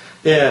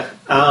 Yeah,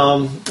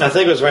 I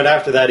think it was right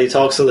after that he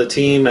talks to the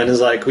team and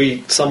is like,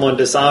 someone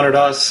dishonored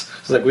us.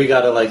 It's like, we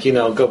got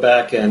to go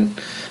back and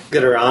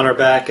get our honor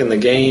back in the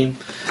game.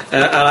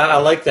 And I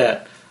like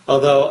that.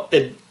 Although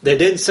they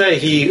didn't say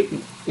he,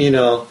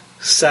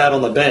 sat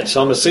on the bench.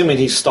 So I'm assuming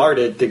he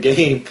started the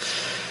game,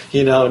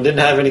 and didn't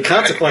have any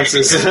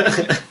consequences.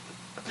 Yeah,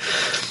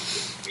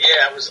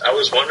 I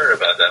was wondering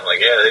about that. I'm like,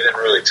 yeah, they didn't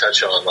really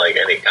touch on like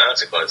any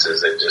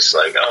consequences. They just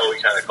like, oh,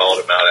 we kind of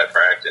called him out at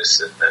practice,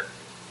 and then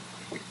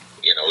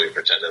we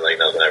pretended like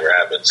nothing ever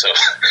happened. So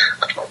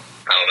I don't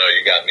know.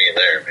 You got me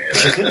there, man.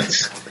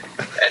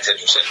 That's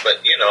interesting.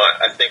 But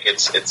I think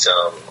it's the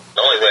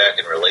only way I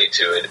can relate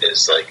to it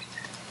is like,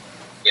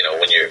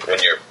 when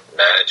you're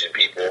managing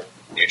people,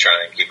 you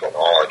try and keep them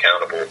all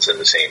accountable to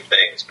the same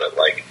things. But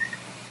like,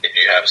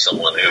 have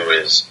someone who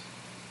is,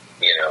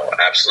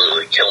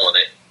 absolutely killing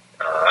it.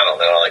 I don't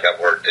know, like I've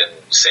worked in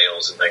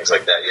sales and things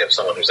like that. You have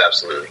someone who's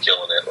absolutely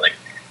killing it. Like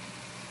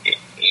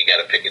you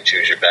got to pick and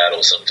choose your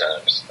battles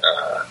sometimes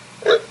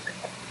with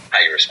how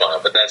you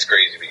respond. But that's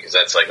crazy because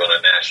that's like on a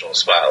national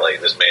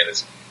spotlight. This man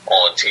is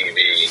on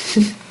TV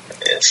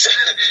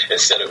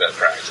instead of at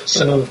practice.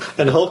 So.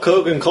 And Hulk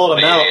Hogan called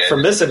him out for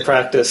missing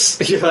practice.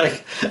 You're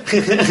like,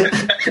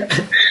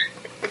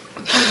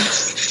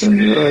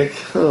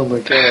 oh my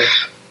god.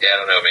 Yeah, I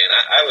don't know, man.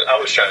 I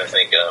was trying to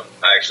think. I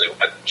actually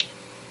watched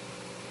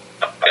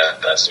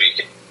last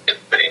week.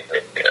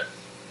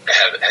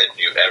 Had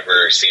you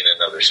ever seen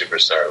another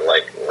superstar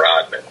like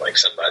Rodman, like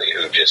somebody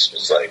who just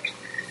was like,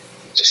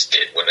 just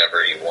did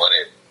whatever he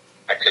wanted?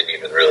 I couldn't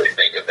even really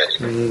think of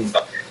anyone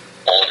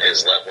on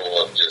his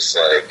level of just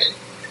like,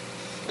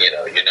 you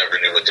never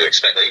knew what to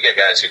expect. Like you get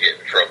guys who get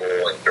in trouble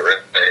and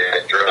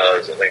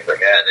drugs and things like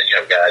that, and then you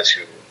have guys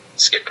who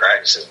skip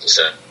practices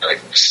just like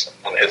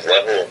on his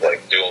level of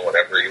like doing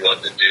whatever he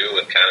wanted to do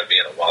and kind of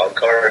being a wild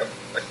card.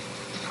 Like,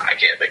 I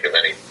can't think of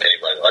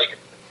anybody like him.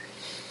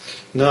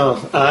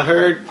 No, I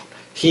heard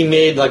he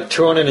made like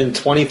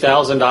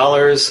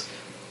 $220,000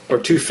 or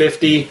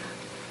 $250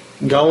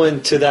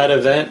 going to that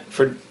event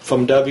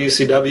from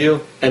WCW,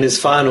 and his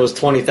fine was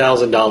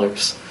 $20,000.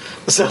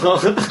 So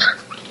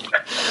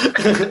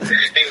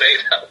he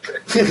made out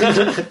there.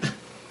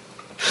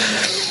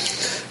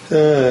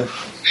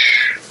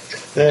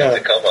 Yeah. To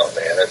come up,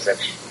 man. That's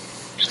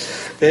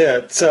interesting.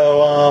 Yeah.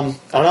 So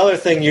another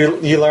thing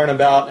you learn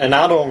about, and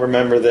I don't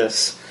remember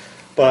this,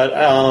 but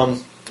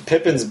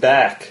Pippen's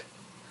back.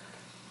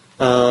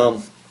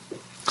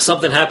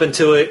 Something happened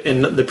to it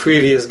in the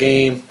previous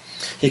game.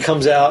 He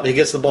comes out, he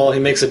gets the ball, he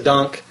makes a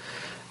dunk,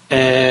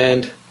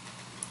 and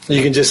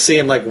you can just see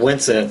him like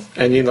wincing,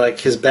 and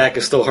his back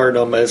is still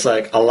hurting him, but it's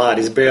like a lot.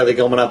 He's barely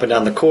going up and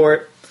down the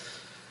court,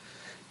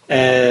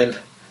 and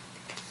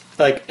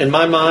like in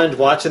my mind,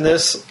 watching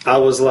this, I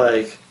was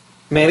like,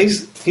 man,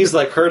 he's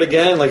like hurt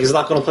again. Like he's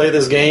not going to play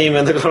this game,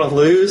 and they're going to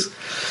lose.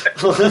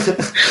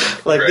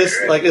 Like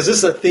this, like is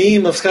this a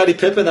theme of Scottie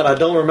Pippen that I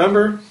don't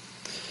remember?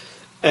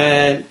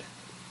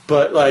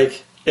 But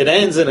like it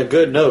ends in a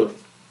good note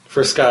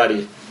for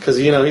Scottie because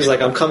he's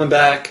like, I'm coming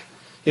back.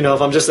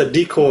 If I'm just a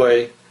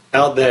decoy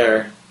out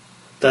there,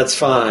 that's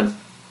fine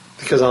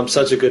because I'm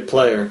such a good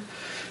player.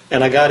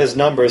 And I got his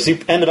numbers.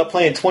 He ended up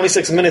playing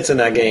 26 minutes in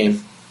that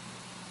game.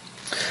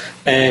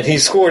 And he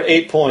scored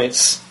 8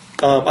 points,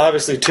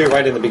 obviously 2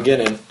 right in the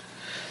beginning.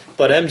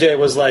 But MJ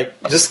was like,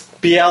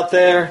 just be out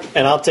there,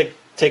 and I'll take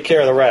care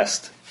of the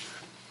rest.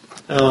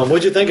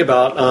 What'd you think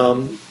about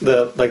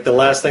the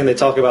last thing they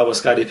talk about with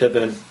Scottie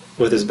Pippen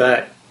with his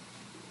back?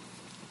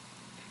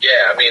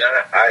 Yeah, I mean,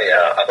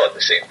 I thought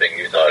the same thing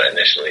you thought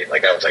initially.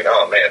 Like I was like,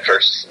 oh man,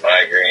 first it's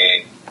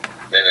migraine,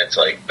 then it's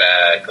like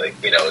back. Like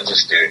it's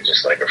this dude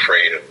just like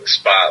afraid of the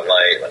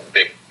spotlight, like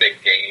big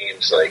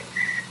games, like.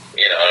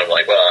 And I'm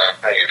like, well,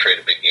 how are you afraid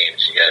of big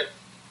games? You got,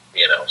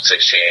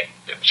 6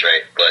 championships,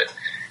 right? But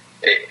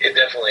it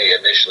definitely,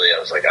 initially, I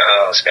was like,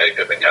 Scottie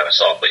Pippen kind of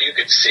soft. But you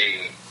could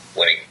see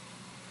when he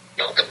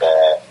got the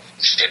ball,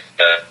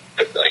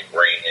 like,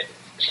 ran,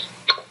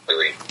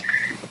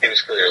 he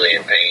was clearly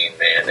in pain,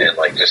 man. And,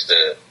 like, just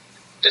to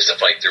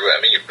fight through it.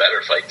 I mean, you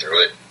better fight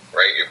through it,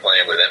 right? You're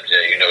playing with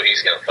MJ.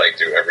 He's going to fight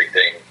through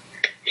everything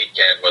he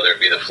can, whether it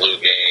be the flu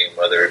game,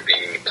 whether it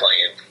be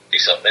playing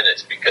 50-some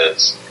minutes,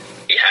 because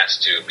he has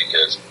to,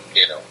 because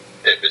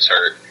Pip is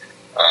hurt.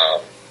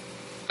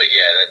 But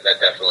yeah, that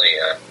definitely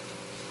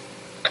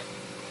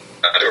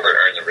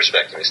earned the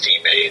respect of his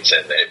teammates,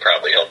 and it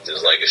probably helped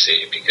his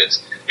legacy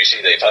because you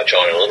see they touch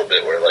on it a little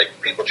bit where like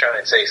people try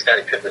and say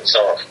Scottie Pippen's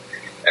soft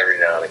every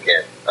now and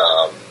again.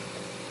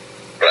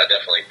 But I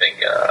definitely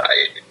think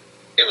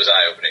it was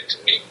eye opening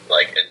to me.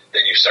 Like, and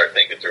then you start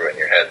thinking through it in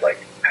your head, like,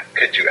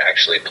 could you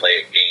actually play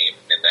a game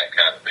in that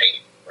kind of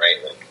pain,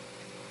 right? Like,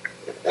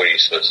 what are you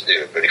supposed to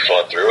do? But he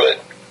fought through it,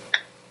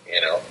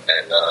 and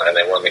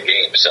they won the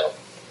game. So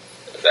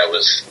that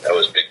was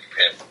big for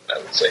him, I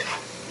would say.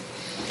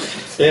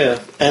 Yeah,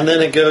 and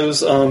then it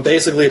goes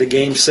basically to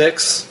Game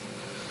 6,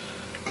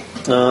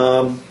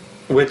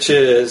 which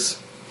is,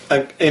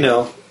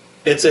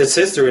 it's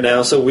history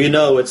now, so we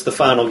know it's the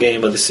final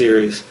game of the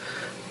series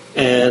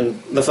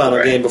and the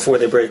final game before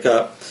they break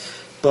up.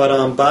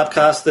 But Bob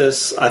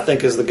Costas, I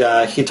think, is the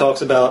guy. He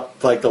talks about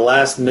like the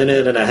last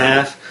minute and a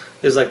half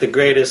is like the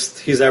greatest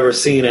he's ever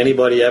seen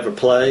anybody ever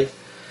play.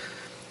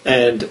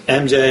 And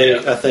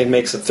MJ, I think,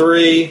 makes a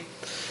 3.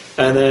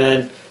 And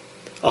then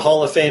a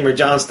Hall of Famer,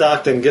 John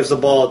Stockton, gives the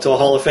ball to a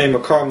Hall of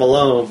Famer, Karl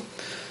Malone.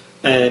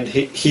 And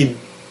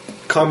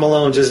Karl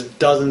Malone just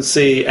doesn't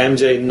see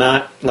MJ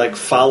not like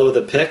follow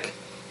the pick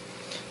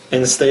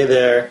and stay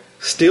there,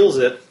 steals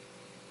it,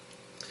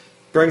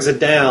 brings it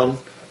down,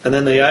 and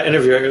then they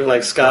interview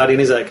like Scotty, and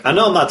he's like, I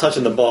know I'm not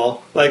touching the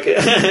ball. Like,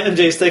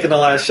 MJ's taking the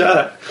last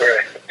shot.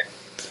 Right.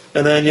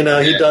 And then,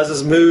 he does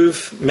his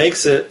move,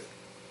 makes it,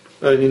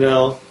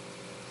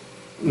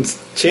 it's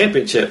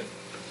championship.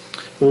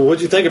 Well,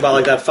 what'd you think about,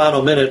 like, that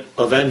final minute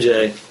of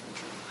MJ?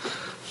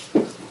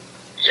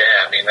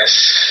 Yeah, I mean,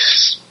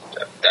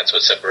 that's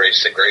what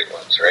separates the great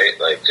ones, right?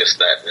 Like, just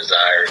that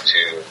desire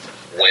to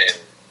win,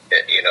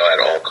 at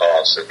all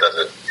costs. It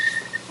doesn't,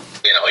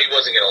 he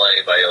wasn't going to let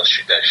anybody else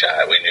shoot that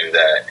shot. We knew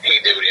that. He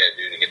did what he had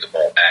to do to get the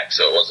ball back,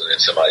 so it wasn't in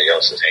somebody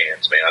else's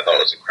hands. Man, I thought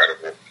it was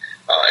incredible.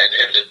 And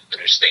him just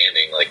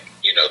understanding,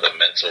 the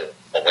mental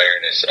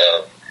awareness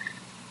of,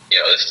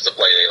 this is the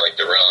play they like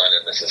to run,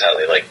 and this is how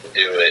they like to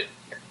do it.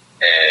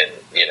 And,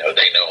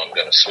 they know I'm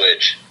going to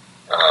switch.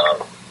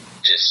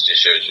 Just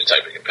shows you the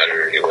type of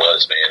competitor he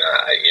was, man.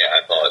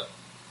 I thought,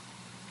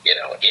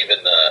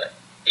 even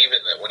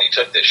when he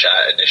took the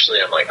shot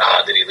initially, I'm like,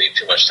 did he leave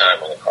too much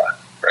time on the clock,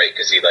 right?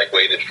 Because he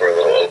waited for a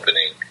little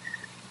opening,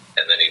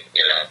 and then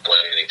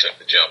when he took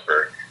the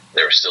jumper,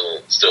 there was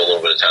still a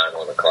little bit of time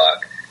on the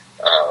clock.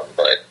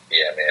 But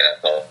yeah, man, I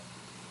thought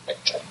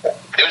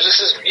it was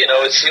just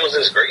it seals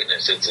his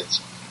greatness. It's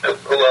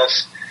who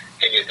else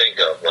can you think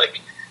of?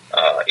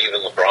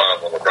 Even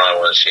LeBron, when LeBron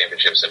won his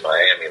championships in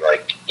Miami,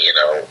 he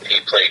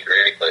played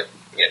great, but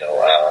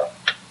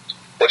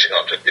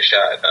took the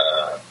shot.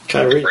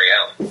 Kyrie. Ray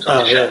Allen.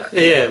 Oh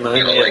yeah,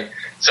 man.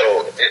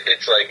 So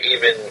it's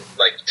even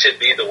to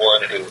be the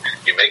one who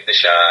you make the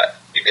shot,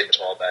 you get the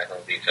ball back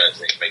on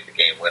defense, and you make the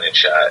game-winning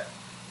shot.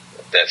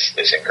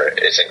 It's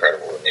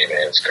incredible to me,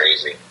 man. It's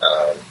crazy.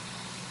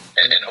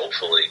 And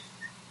hopefully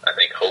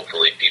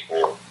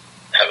people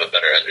have a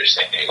better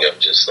understanding of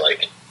just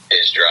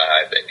his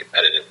drive and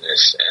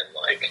competitiveness and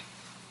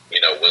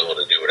will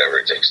to do whatever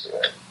it takes to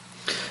win.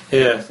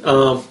 Yeah,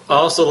 I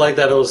also like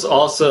that it was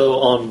also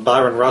on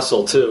Byron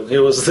Russell too. He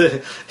was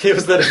the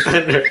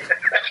defender.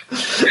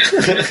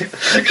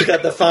 He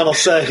got the final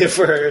say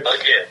for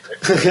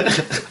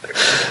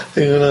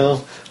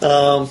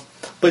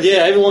But yeah,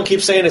 everyone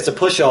keeps saying it's a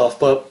push off,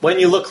 but when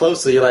you look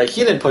closely, you're like,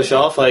 he didn't push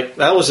off.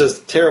 That was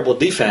just terrible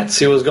defense.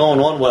 He was going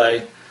one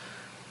way,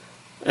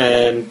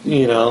 and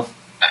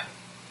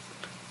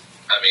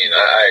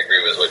I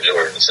agree with what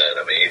Jordan said.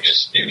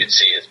 You could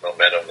see his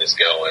momentum is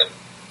going.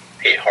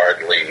 He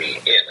hardly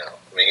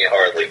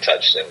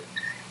touched him.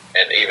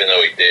 And even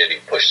though he did, he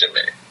pushed him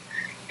in.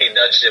 He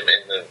nudged him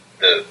in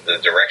the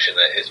direction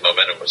that his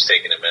momentum was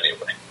taking him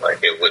anyway.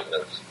 It wouldn't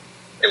have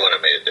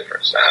made a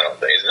difference. I don't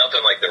think. It's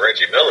nothing like the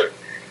Reggie Miller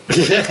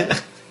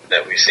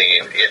that we've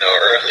seen,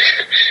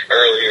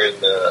 earlier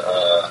in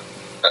the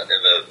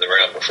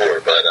round before.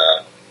 But,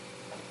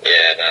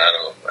 I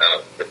don't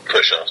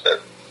push off that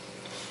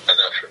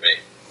enough for me.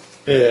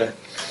 Yeah.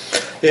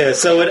 Yeah,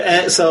 so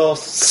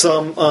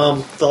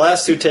the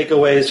last two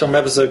takeaways from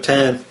episode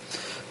 10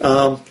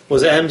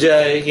 was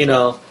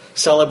MJ,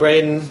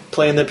 celebrating,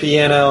 playing the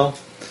piano,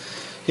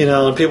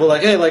 and people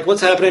like, hey,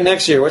 what's happening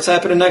next year? What's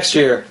happening next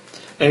year?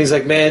 And he's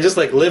like, man, just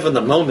live in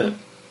the moment.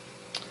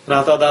 And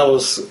I thought that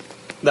was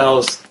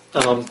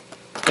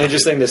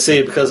interesting to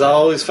see because I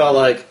always felt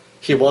like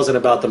he wasn't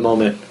about the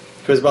moment.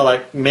 He was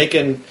about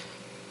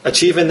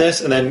achieving this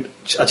and then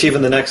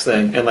achieving the next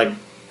thing, and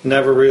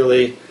never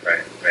really.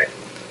 Right.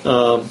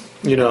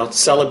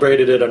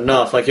 Celebrated it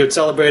enough. He would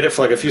celebrate it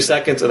for a few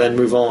seconds and then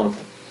move on.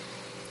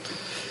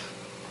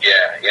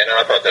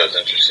 I thought that was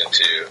interesting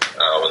too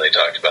when they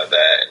talked about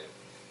that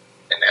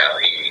and how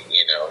he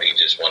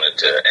just wanted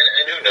to,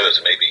 and who knows,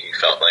 maybe he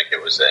felt like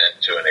it was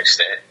that to an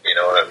extent, you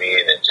know what I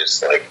mean, and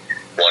just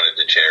wanted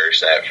to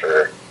cherish that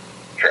for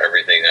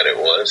everything that it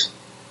was.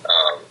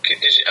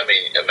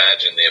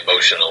 Imagine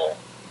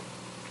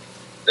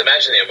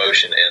the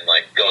emotion in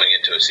going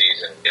into a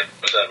season. It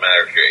doesn't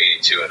matter if you're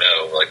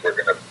 82-0.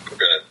 We're gonna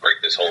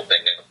break this whole thing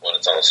when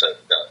it's all said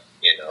and done.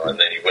 And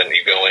then when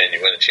you go in,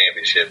 you win a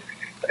championship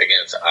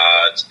against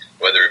odds,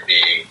 whether it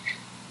be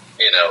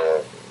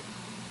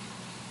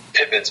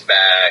Pippen's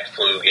back,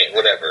 flu game,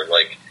 whatever.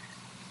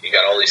 You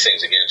got all these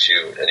things against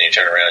you, and you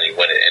turn around and you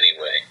win it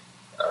anyway.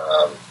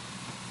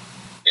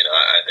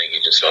 I think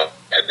you just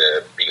had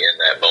to be in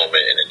that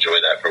moment and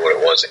enjoy that for what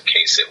it was, in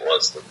case it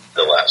was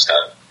the last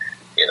time.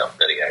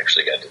 That he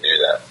actually got to do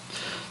that.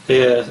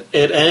 Yeah,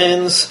 it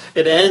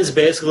ends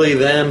basically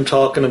them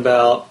talking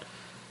about,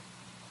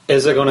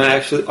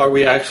 are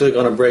we actually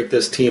going to break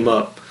this team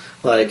up?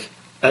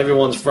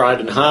 Everyone's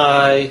riding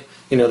high,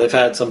 they've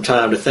had some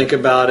time to think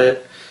about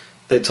it.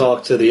 They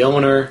talked to the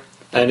owner,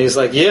 and he's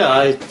like,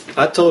 yeah,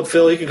 I told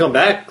Phil he could come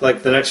back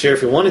the next year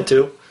if he wanted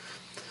to.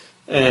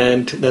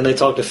 And then they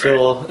talked to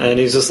Phil, and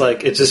he's just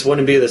it just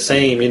wouldn't be the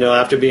same,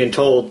 after being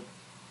told,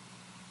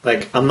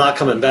 I'm not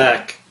coming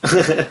back.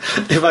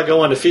 If I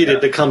go undefeated,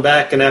 to come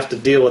back and have to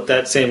deal with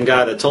that same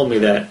guy that told me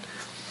that.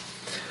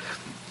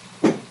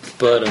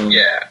 But how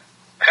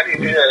do you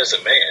do that as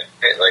a man?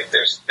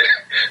 There's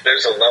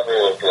a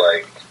level of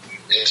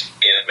just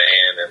being a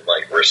man and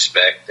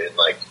respect and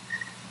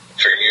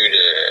for you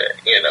to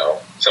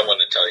someone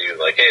to tell you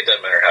hey, it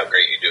doesn't matter how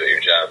great you do at your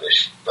job,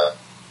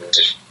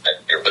 just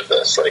you're with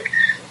us. I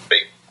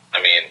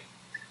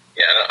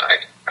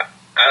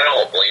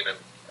don't blame him.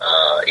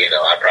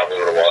 I probably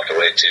would have walked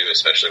away too,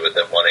 especially with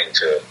them wanting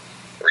to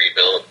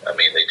rebuild.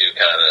 They do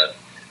kind of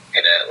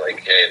hint at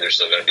hey, there's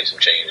still going to be some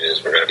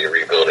changes. We're going to be a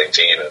rebuilding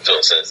team, and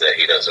Phil says that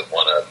he doesn't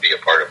want to be a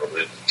part of a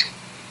losing team,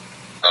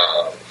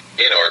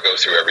 or go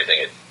through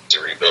everything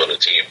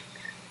team.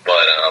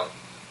 But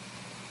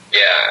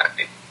yeah,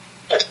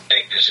 I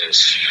think this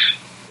is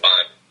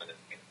fine.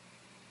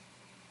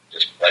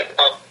 Just like,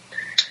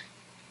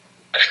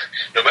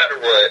 no matter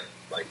what,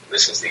 like,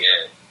 this is the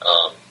end.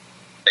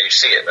 And you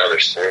see it in other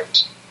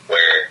sports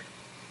where,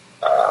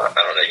 I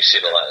don't know, you see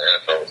it a lot in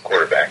the NFL with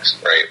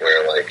quarterbacks, right?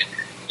 Where, like,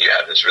 you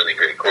have this really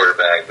great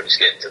quarterback, but he's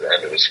getting to the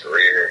end of his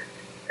career,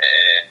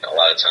 and a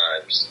lot of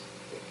times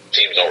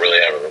teams don't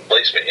really have a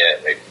replacement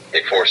yet.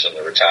 They force him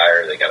to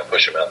retire. They kind of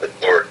push him out the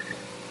door,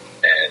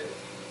 and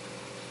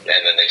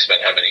then they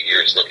spend how many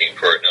years looking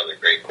for another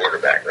great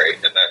quarterback, right?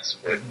 And that's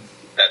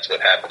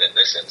what happened in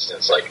this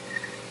instance. Like,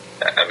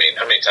 I mean,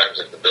 how many times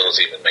have the Bills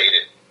even made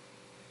it?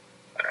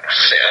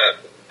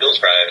 Bills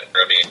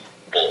probably,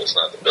 Bulls,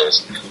 not the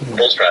Bills.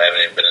 Bulls probably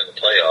haven't even been in the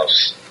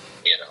playoffs,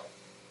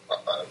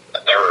 a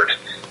third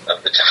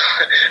of the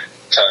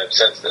time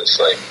since this.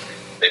 Like,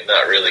 they've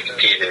not really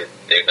competed.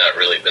 They've not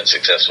really been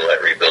successful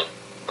at rebuilding.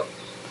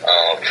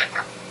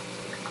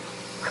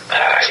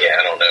 Yeah,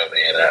 I don't know,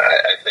 man.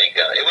 I think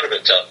it would have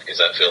been tough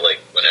because I feel like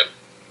whenever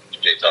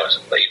Jay talks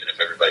about, even if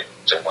everybody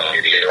took 1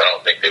 year deal, I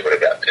don't think they would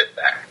have got Pitt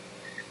back.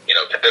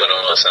 Pitt went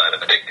on to sign a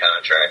big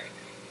contract,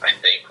 I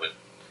think, with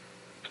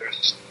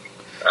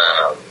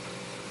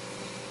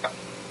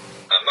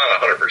I'm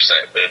not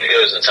 100%, but if he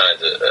goes and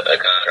signs a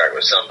contract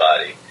with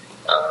somebody,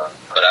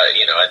 but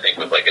I think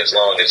with, like, as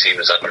long as he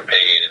was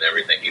underpaid and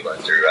everything he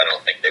went through, I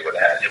don't think they would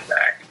have had him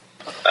back,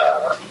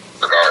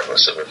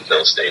 regardless of if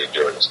Phil stayed in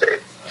Jordan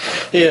State.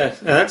 Yeah,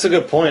 and that's a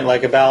good point.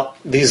 Like, about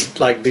these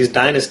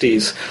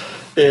dynasties,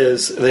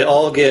 is they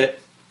all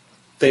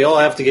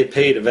have to get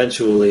paid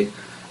eventually,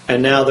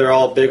 and now they're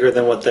all bigger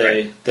than what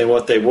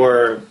they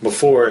were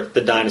before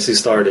the dynasty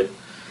started.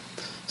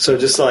 So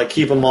just to, like,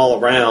 keep them all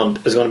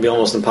around is going to be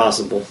almost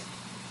impossible.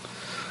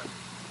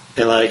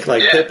 And like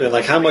Pippen,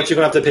 like, how much you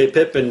going to have to pay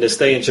Pippen to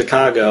stay in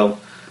Chicago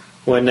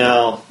when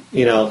now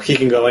he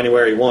can go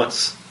anywhere he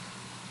wants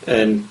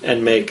and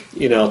make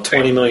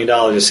 $20 million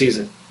a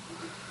season.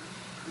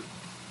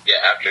 Yeah,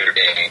 after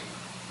being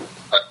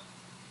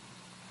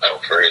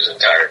for his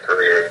entire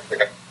career,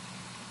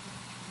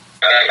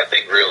 I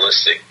think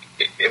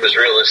it was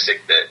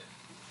realistic that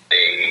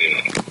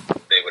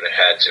they would have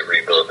had to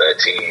rebuild that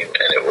team, and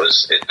I don't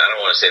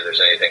want to say there's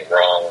anything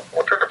wrong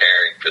with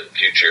preparing for the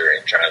future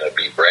and trying to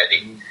be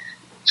ready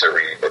to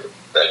rebuild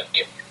that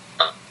team.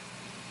 I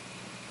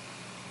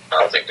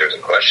don't think there's a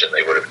question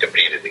they would have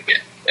competed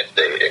again if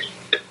they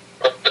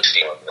put the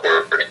team on the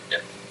court.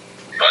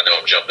 I know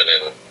I'm jumping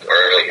in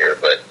early here,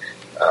 but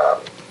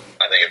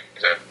I think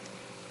it's going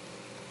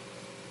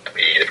to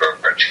be the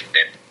approach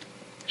in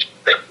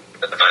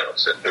the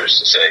finals. Who's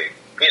to say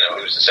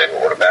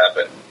what would have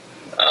happened?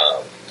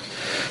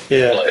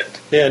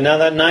 Now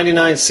that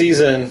 99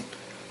 season,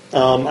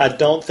 I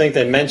don't think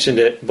they mentioned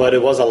it, but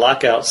it was a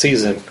lockout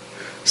season.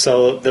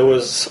 So there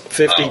was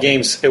 50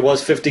 games. It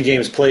was 50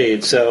 games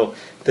played. So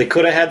they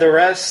could have had the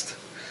rest,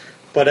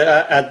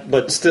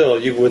 but still,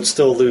 you would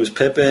still lose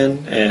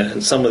Pippen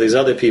and some of these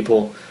other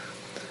people.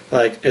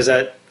 Like,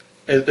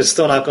 it's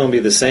still not going to be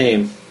the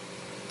same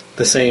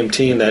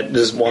team that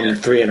just won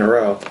 3 in a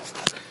row.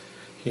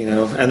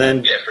 And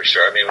then for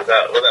sure. I mean,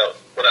 without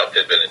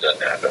Pippen, it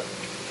doesn't happen.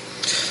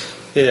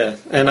 Yeah,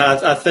 and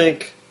I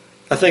think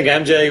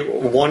MJ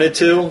wanted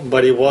to,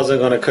 but he wasn't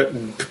going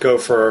to go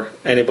for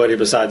anybody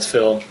besides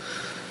Phil,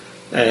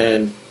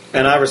 and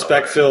I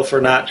respect Phil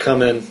for not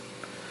coming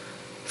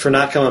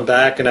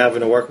back and having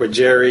to work with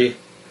Jerry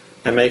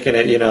and making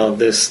it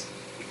this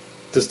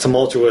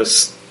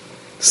tumultuous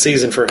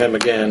season for him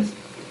again.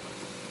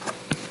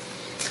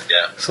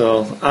 Yeah.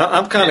 So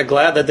I'm kind of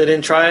glad that they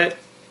didn't try it.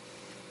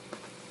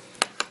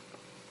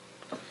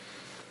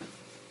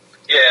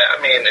 Yeah,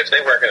 I mean, if they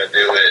weren't going to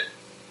do it,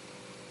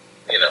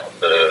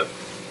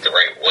 the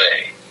right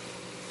way,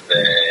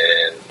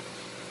 then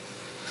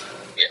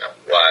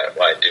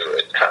why do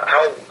it?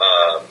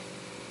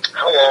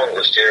 How long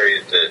was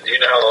Jerry? Do you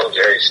know how long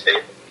Jerry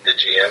stayed the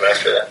GM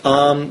after that?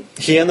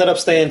 He ended up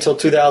staying until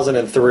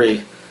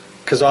 2003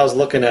 because I was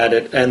looking at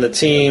it, and the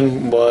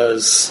team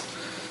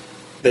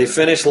they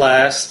finished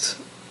last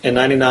in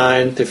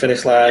 '99. They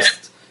finished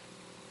last,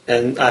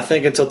 and I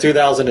think until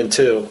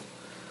 2002.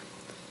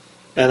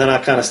 And then I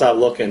kind of stopped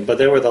looking. But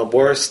they were the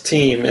worst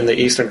team in the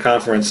Eastern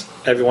Conference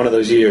every one of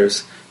those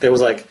years. There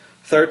was like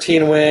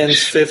 13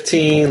 wins,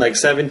 15, like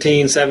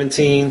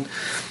 17.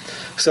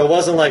 So it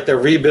wasn't like the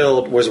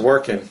rebuild was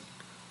working.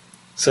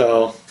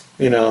 So,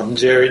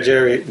 Jerry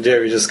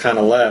just kind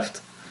of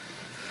left.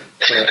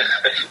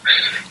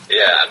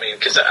 Yeah, I mean,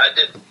 because I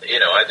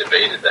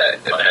debated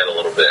that in my head a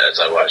little bit as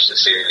I watched the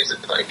series.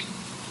 It's like,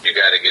 you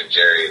got to give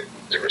Jerry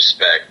the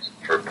respect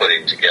for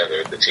putting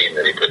together the team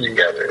that he put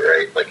together,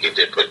 right? Like, he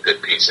did put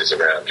good pieces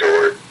around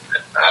Jordan,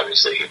 and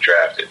obviously he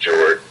drafted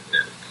Jordan,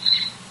 and,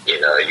 you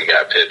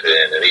got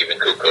Pippen, and even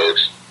Kukoc.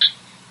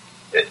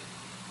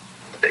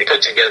 They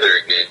put together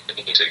a good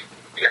team, so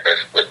you got to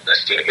put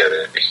this team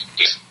together, and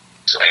he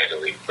so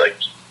handily, like,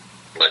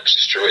 much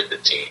destroyed the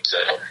team, so,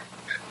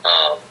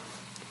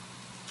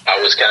 I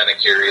was kind of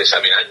curious.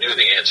 I mean, I knew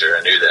the answer.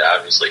 I knew that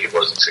obviously he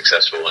wasn't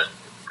successful in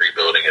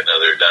rebuilding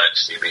another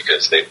dynasty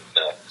because they've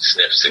not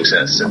sniffed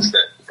success since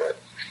then. But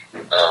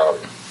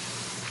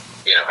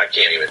I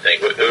can't even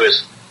think who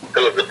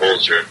of the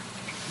Bulls are.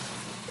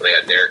 They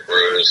got Derrick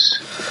Rose.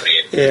 I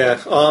mean,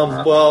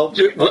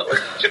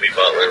 Jimmy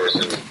Butler was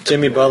in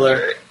Jimmy Butler.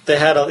 Right? They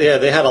had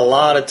a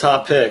lot of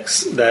top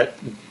picks that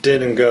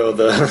didn't go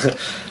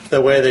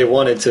the way they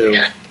wanted to.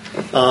 Yeah.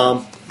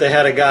 They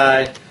had a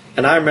guy,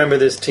 and I remember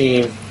this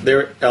team.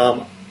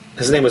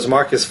 His name was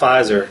Marcus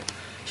Fizer.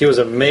 He was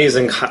an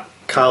amazing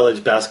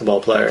college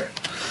basketball player.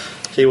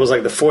 He was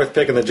like the 4th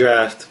pick in the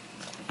draft.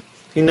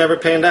 He never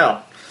panned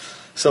out.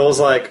 So it was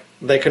like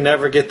they could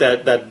never get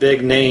that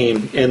big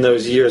name in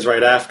those years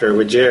right after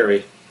with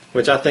Jerry,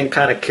 which I think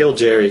kind of killed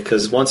Jerry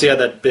because once he had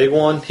that big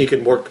one, he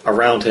could work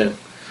around him.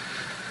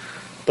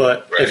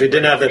 But if he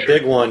didn't have that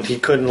big one, he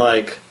couldn't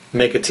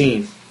make a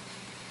team.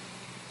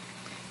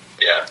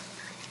 Yeah.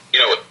 You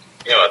know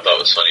what I thought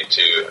was funny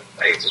too.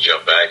 I hate to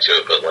jump back to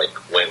it, but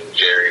when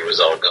Jerry was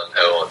all gung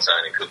ho on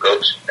signing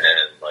Kukoc,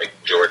 and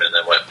Jordan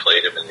then went and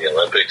played him in the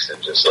Olympics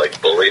and just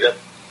bullied him.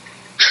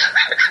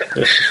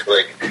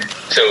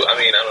 So I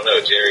mean, I don't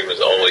know. Jerry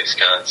was always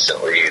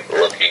constantly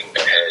looking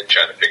ahead,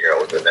 trying to figure out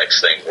what the next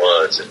thing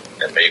was,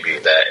 and maybe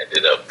that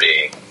ended up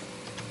being,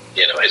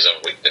 his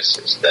own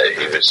weaknesses. That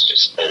he was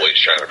just always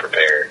trying to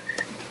prepare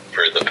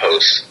for the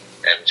post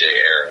MJ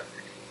era,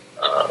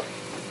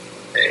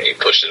 and he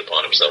pushed it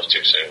upon himself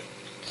too soon.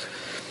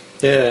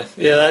 Yeah,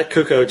 that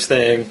Kukoc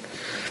thing.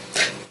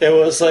 It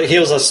was he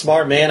was a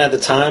smart man at the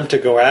time to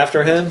go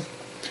after him.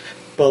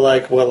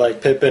 But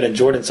what Pippen and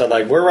Jordan said,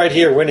 we're right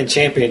here winning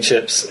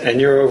championships, and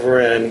you're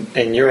over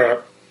in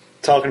Europe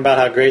talking about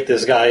how great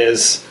this guy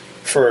is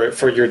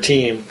for your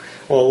team.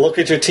 Well, look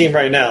at your team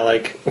right now.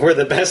 We're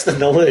the best in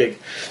the league.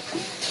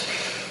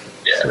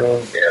 Yeah,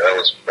 that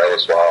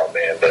was wild,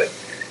 man. But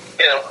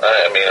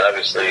I mean,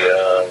 obviously,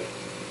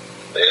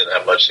 they didn't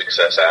have much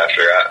success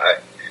after.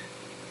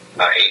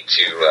 I hate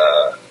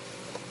to.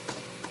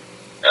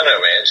 I don't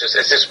know, man. It's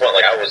just fun.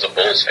 I was a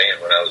Bulls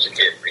fan when I was a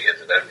kid because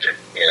of MJ.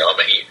 I'm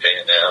a Heat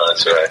fan now.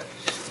 That's why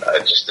I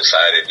just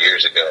decided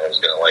years ago I was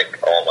going to like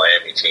all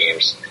Miami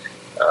teams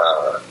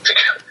to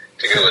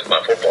go with my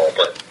football.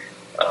 But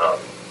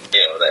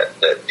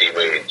that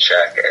D-Wade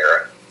Shaq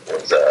era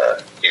was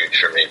huge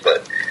for me.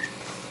 But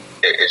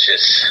it's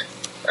just,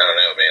 I don't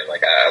know, man.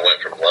 I went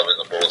from loving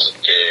the Bulls as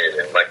a kid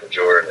and Michael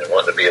Jordan and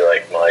wanted to be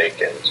like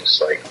Mike and just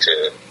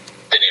to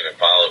didn't even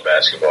follow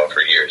basketball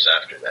for years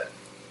after that.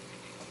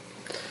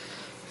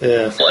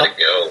 Yeah. Let it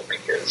go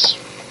because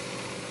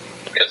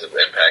of the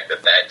impact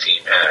that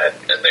team had,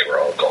 and they were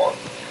all gone.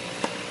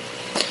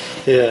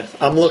 Yeah,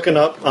 I'm looking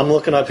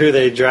up who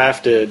they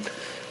drafted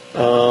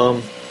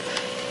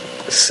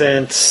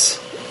since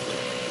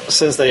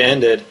they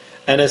ended,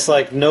 and it's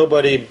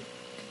nobody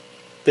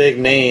big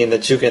name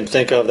that you can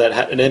think of that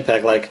had an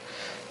impact.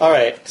 All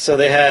right, so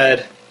they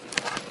had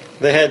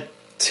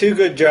 2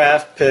 good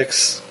draft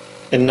picks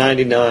in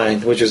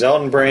 '99, which was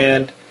Elton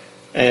Brand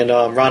and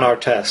Ron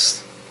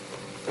Artest.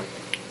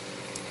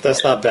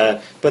 That's not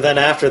bad. But then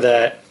after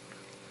that,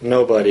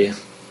 nobody.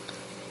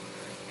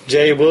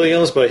 Jay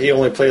Williams, but he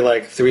only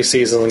played 3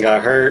 seasons and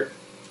got hurt,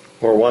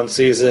 or 1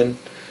 season.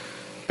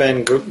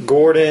 Ben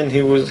Gordon,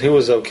 he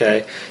was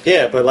okay.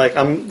 Yeah, but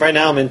right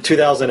now I'm in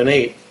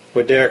 2008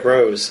 with Derrick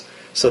Rose,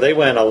 so they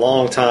went a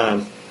long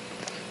time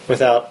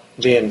without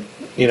being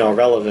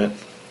relevant.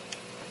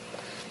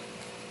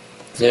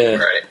 Yeah.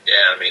 Right.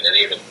 Yeah. I mean, and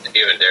even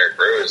Derrick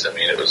Rose. I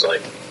mean, it was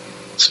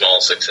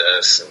small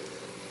success and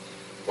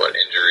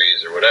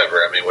injuries or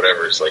whatever. I mean,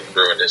 whatever's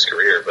ruined his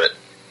career, but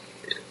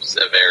it's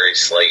a very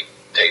slight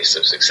taste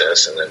of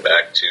success and then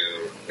back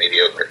to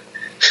mediocre.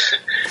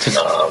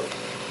 I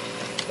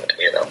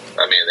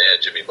mean, they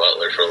had Jimmy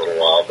Butler for a little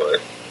while,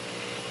 but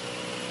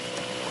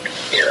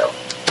I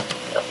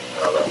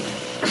don't know.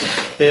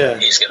 Yeah,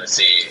 he's gonna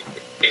see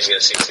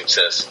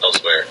success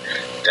elsewhere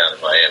down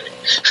in Miami.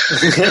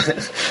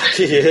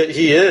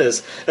 He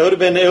is. It would have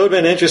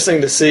been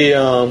interesting to see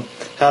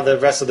how the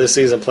rest of the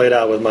season played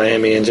out with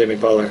Miami and Jimmy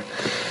Butler.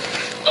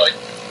 Oh,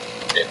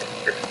 yeah,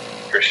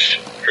 for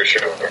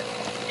sure.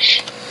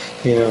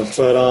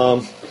 But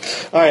all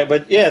right,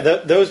 but yeah,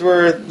 those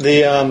were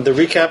the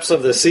recaps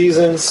of the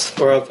seasons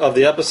or of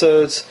the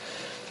episodes.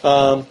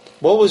 What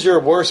was your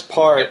worst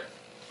part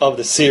of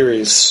the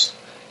series?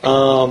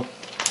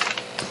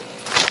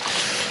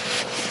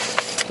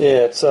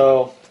 Yeah,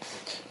 so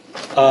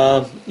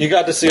you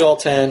got to see all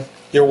 10.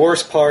 Your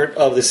worst part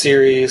of the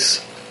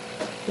series.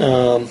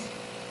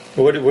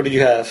 What did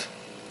you have?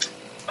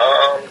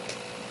 I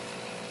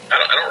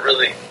don't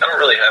really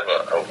have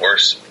a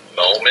worst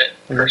moment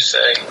per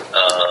se.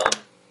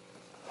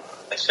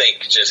 I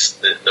think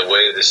just the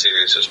way the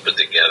series was put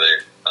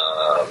together,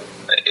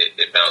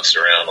 it bounced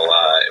around a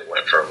lot. It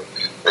went from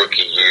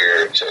rookie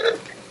year to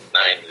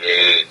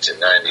 98 to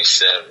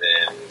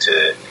 97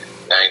 to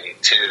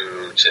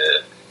 92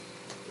 to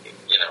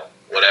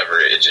whatever.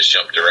 It just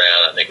jumped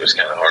around. I think it was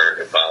kind of harder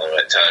to follow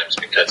at times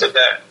because of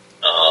that.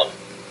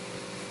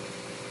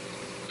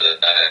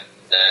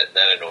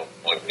 That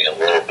annoyed me a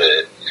little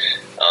bit.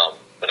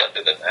 but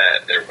other than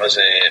that, there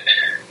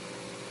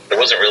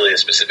wasn't really a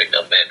specific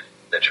event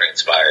that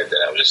transpired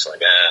that I was just like,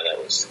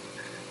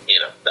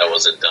 that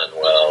wasn't done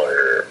well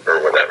or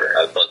whatever.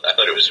 I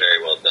thought it was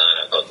very well done.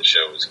 I thought the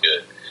show was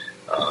good.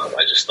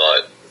 I just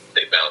thought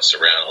they bounced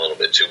around a little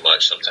bit too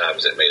much.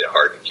 Sometimes it made it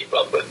hard to keep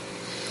up with.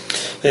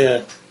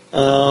 Yeah.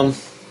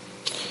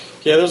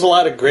 There's a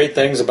lot of great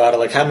things about it,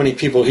 like how many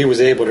people he was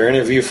able to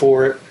interview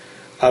for it.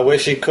 I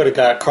wish he could have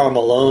got Karl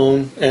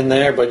Malone in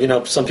there,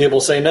 but, some people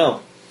say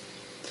no.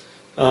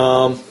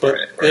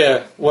 Right.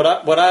 Yeah, what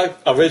I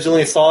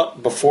originally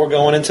thought before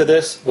going into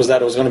this was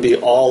that it was going to be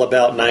all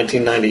about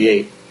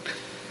 1998.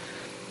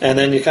 And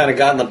then you kind of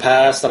got in the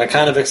past, and I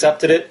kind of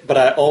accepted it, but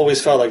I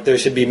always felt like there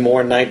should be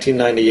more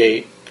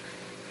 1998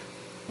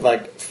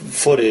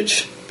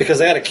 footage, because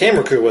they had a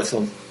camera crew with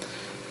them.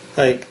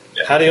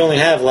 How do you only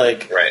have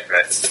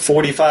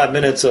 45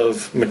 minutes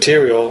of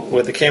material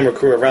with the camera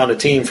crew around a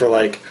team for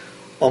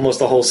almost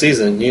the whole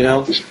season, Yeah.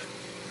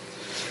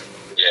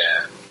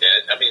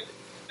 I mean,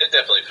 it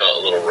definitely felt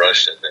a little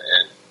rushed at the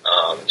end,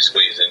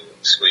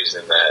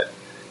 squeezing that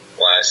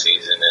last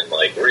season and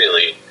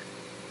really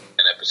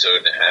an episode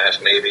and a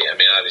half, maybe. I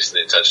mean,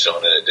 obviously they touched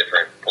on it at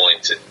different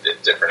points in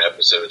different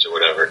episodes or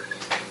whatever,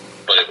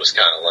 but it was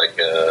kind of like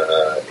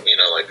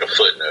a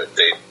footnote.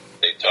 They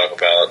talk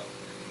about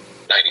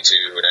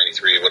 92 or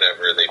 93,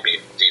 whatever. They be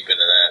deep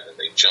into that, and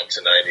they jump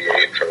to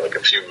 98 for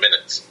a few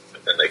minutes,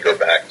 but then they go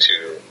back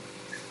to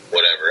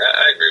whatever.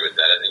 I agree with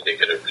that. I think they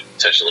could have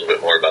touched a little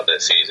bit more about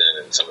that season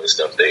and some of the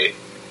stuff they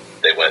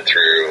went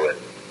through, and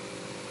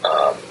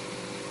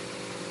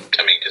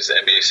because the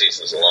NBA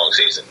season is a long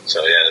season,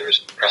 so yeah, there was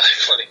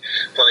probably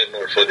plenty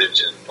more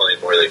footage and plenty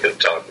more they could have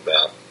talked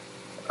about.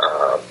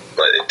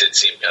 But it did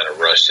seem kind of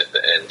rushed at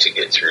the end to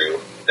get through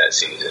that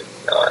season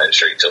and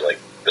straight to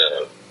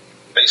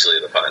basically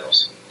the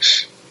finals.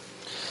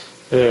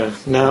 Yeah.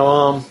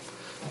 Now,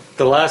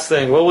 the last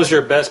thing, what was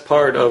your best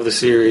part of the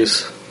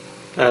series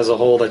as a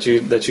whole that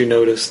you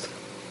noticed?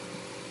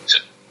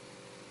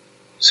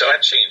 So I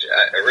changed.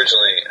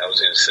 Originally, I was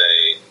going to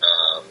say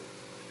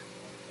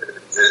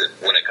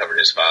when it covered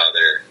his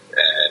father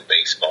and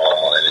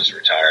baseball and his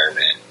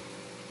retirement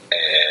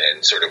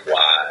and sort of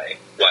why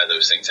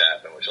those things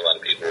happen, which a lot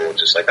of people were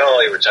just like, oh,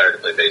 he retired to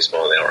play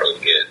baseball. They don't really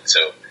get it.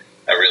 So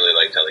I really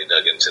liked how they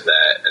dug into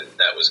that, and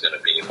that was going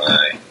to be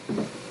my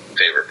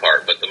favorite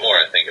part. But the more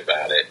I think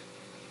about it,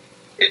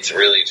 it's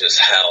really just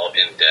how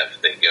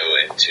in-depth they go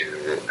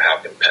into how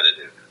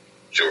competitive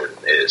Jordan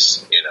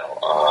is,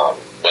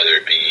 whether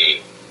it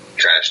be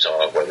trash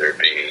talk, whether it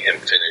be him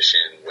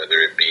finishing, whether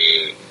it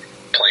be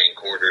playing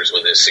quarters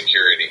with his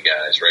security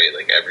guys, right?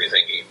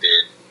 Everything he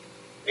did,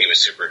 he was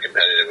super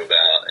competitive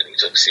about, and he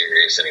took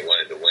serious, and he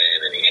wanted to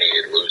win, and he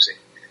hated losing.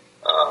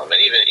 And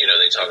even,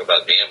 they talk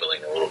about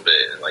gambling a little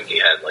bit, and he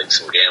had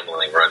some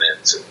gambling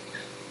run-ins,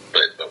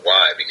 but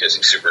why? Because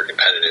he's super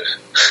competitive,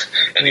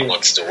 and he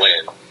wants to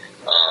win.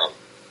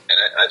 And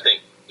I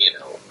think,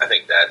 I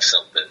think that's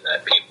something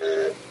that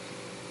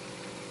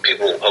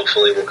people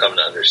hopefully will come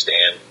to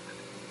understand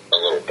a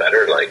little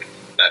better.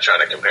 Not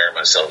trying to compare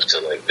myself to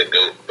the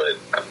GOAT, but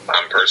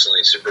I'm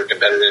personally super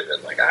competitive,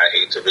 and I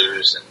hate to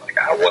lose, and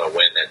I want to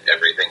win at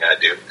everything I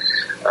do.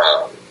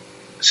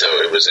 So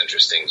it was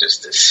interesting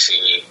just to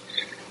see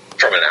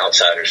from an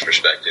outsider's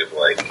perspective,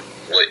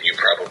 what you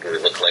probably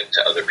look like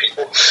to other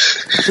people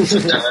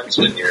sometimes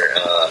when you're,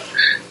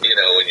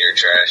 when you're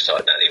trash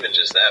talk. Not even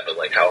just that, but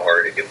how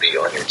hard it can be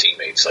on your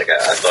teammates. I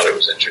thought it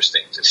was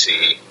interesting to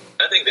see.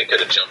 I think they could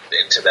have jumped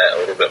into that a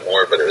little bit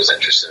more, but it was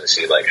interesting to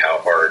see how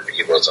hard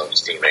he was on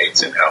his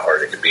teammates and how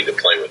hard it could be to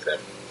play with him,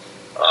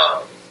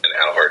 and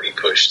how hard he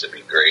pushed to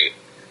be great.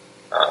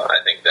 I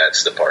think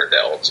that's the part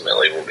that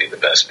ultimately will be the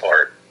best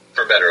part,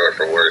 for better or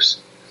for worse,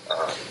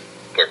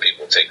 where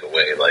people take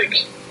away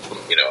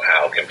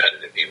how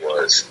competitive he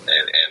was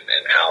and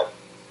how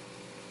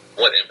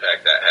what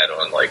impact that had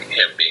on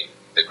him being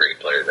the great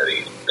player that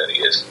he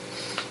is.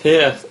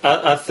 Yeah,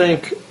 I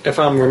think if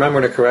I'm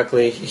remembering it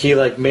correctly, he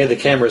made the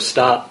camera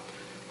stop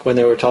when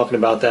they were talking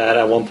about that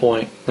at one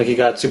point. He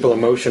got super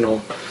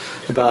emotional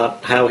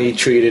about how he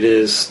treated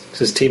his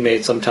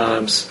teammates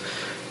sometimes.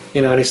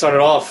 And he started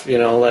off,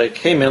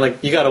 hey man,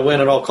 you got to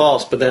win at all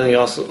costs. But then he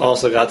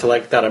also got to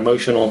that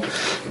emotional,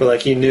 where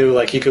he knew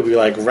he could be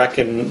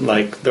wrecking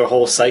their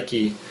whole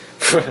psyche.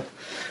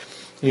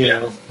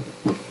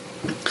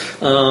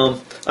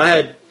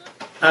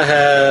 I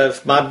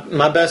have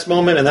my best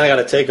moment, and then I got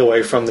a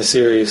takeaway from the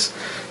series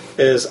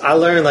is I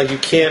learned you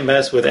can't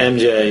mess with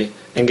MJ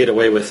and get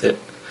away with it.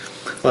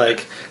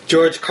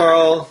 George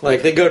Karl,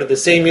 they go to the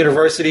same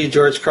university.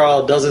 George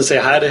Karl doesn't say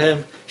hi to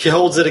him. He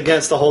holds it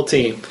against the whole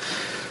team.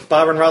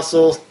 Byron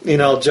Russell,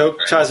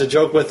 tries to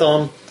joke with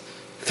him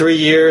 3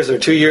 years or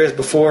 2 years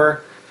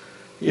before,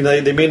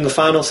 they meet in the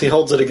finals. He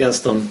holds it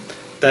against them.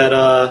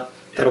 That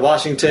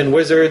Washington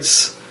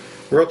Wizards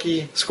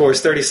rookie scores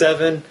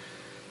 37,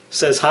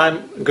 says hi,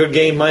 good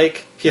game,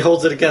 Mike. He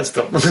holds it against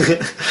them,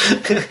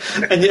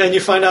 and you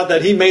find out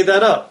that he made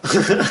that up.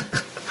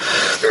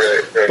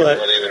 Right. But,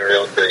 not even a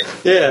real thing.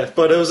 Yeah,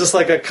 but it was just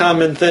a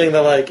common thing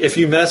that if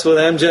you mess with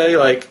MJ,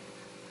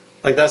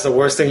 Like, that's the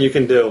worst thing you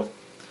can do.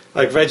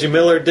 Like, Reggie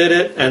Miller did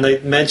it, and they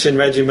mentioned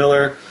Reggie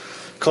Miller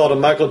called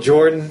him Michael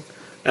Jordan,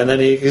 and then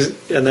he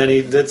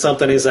did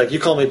something. He's like, "You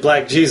call me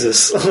Black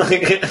Jesus," and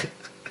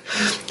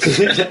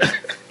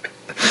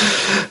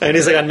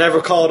he's like, "I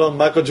never called him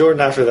Michael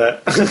Jordan after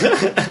that."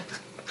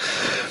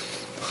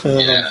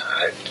 Yeah,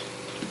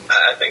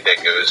 I think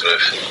that goes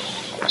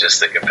with just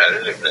the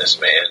competitiveness,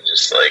 man.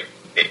 Just like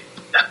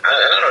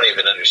I don't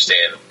even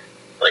understand.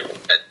 Like,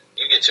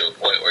 you get to a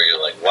point where you're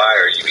like, why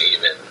are you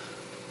even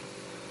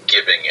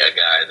giving a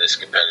guy this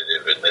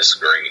competitive and this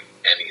great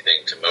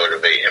anything to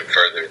motivate him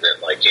further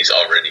than like he's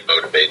already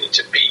motivated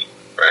to be,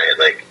 right?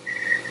 Like,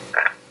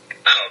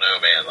 I don't know,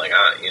 man. Like,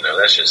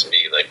 that's just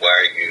me. Like, why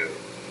are you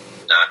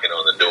knocking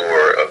on the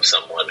door of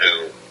someone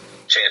who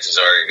chances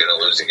are you're going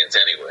to lose against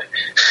anyway?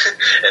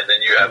 And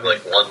then you have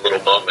like one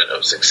little moment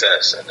of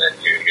success, and then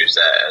you use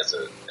that as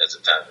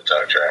a time to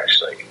talk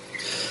trash. Like,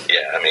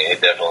 yeah, I mean,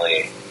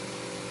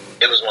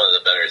 it was one of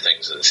the better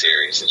things of the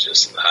series, is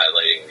just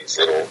highlighting these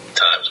little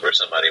times where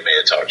somebody may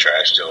have talked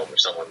trash to him, or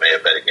someone may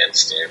have bet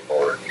against him,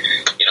 or,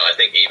 I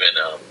think even,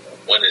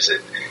 when is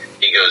it,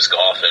 he goes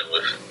golfing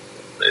with,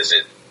 is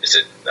it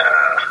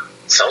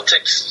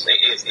Celtics?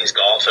 He's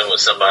golfing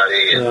with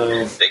somebody, and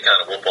they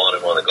kind of whoop on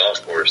him on the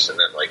golf course, and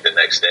then, like, the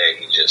next day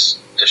he just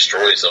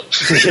destroys them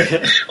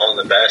on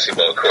the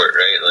basketball court,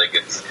 right? Like,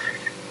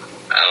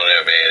 I don't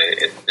know, man,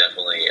 it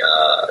definitely,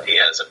 he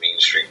has a mean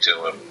streak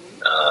to him.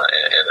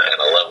 And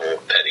a level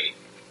of petty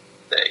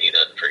that he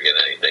doesn't forget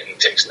anything. He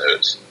takes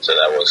notes, so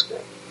that was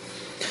cool.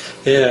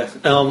 Yeah,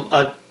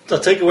 I'll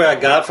take away I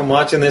got from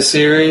watching this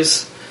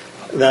series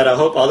that I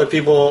hope other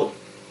people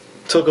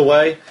took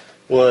away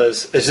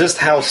it's just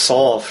how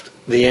soft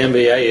the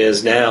NBA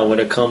is now when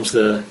it comes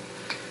to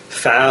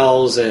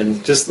fouls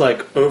and just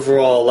like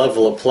overall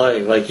level of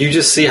play. Like, you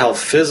just see how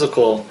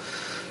physical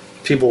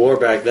people were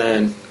back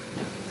then,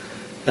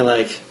 and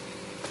like,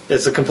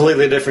 it's a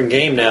completely different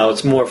game now.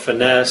 It's more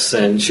finesse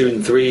and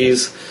shooting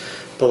threes.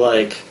 But,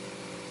 like,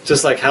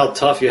 just like how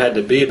tough you had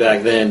to be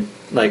back then,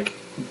 like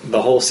the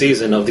whole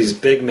season of these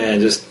big men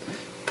just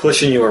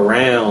pushing you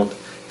around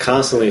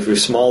constantly if you're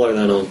smaller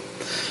than them.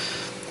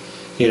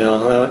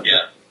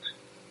 Yeah.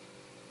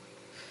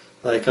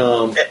 Like, yeah.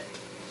 I don't know.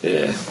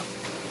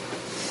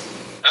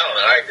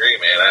 I agree,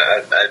 man.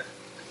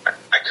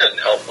 I couldn't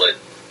help but,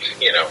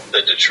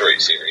 the Detroit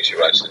series. You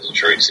watch the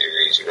Detroit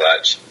series, you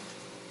watch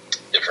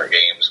different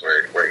games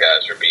where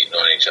guys are beating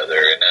on each other,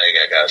 and now you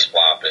got guys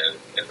flopping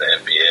in the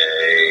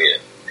NBA,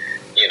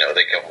 and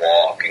they can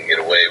walk and get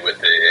away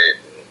with it.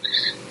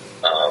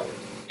 And,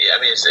 yeah,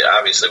 I mean,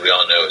 obviously we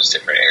all know it's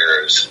different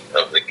eras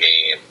of the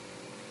game,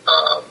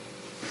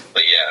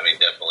 but yeah, I mean,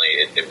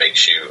 definitely it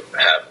makes you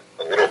have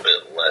a little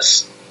bit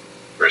less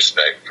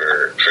respect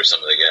for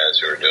some of the guys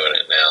who are doing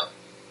it now.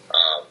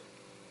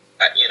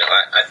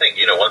 I think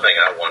one thing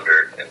I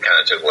wondered and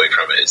kind of took away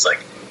from it is, like,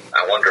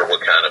 I wonder what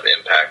kind of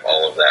impact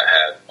all of that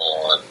had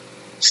on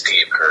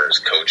Steve Kerr's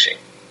coaching,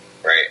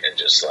 right? And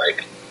just,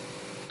 like,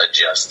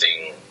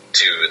 adjusting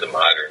to the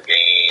modern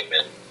game.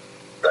 And,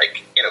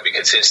 like,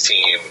 because his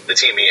team, the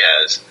team he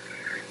has,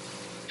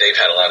 they've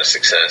had a lot of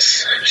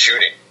success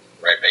shooting,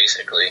 right,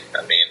 basically.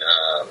 I mean,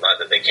 not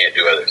that they can't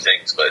do other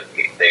things, but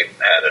they've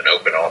had an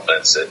open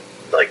offense that,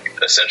 like,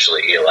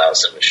 essentially he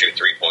allows them to shoot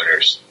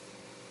three-pointers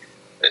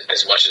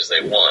as much as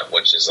they want,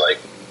 which is, like,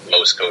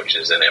 most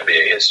coaches in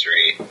NBA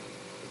history.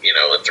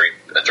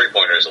 A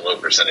three-pointer is a low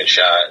percentage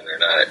shot, and they're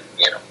not,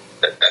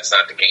 that's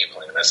not the game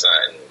plan. That's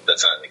not in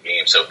the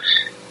game. So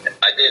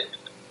I did,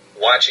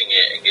 watching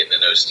it and getting to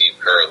know Steve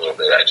Kerr a little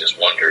bit, I just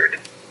wondered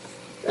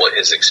what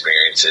his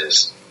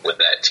experiences with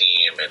that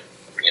team and,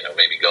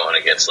 maybe going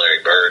against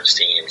Larry Bird's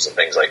teams and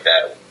things like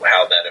that,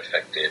 how that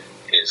affected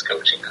his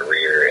coaching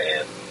career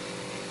and,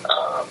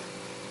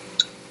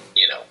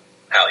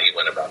 how he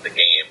went about the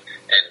game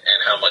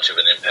and how much of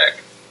an impact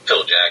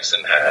Phil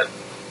Jackson had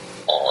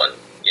on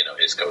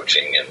his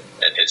coaching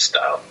and his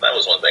style. That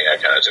was one thing I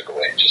kind of took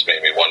away. It just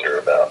made me wonder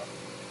about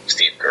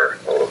Steve Kerr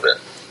a little bit.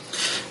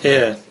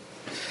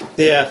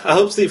 Yeah. I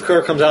hope Steve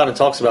Kerr comes out and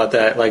talks about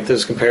that, like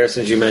those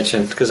comparisons you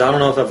mentioned, because I don't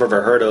know if I've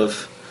ever heard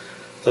of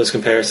those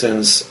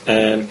comparisons.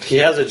 And he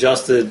has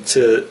adjusted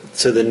to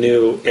the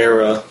new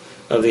era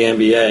of the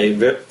NBA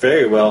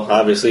very well.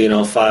 Obviously,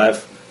 5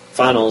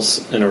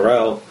 finals in a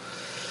row.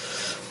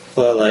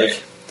 But,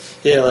 like,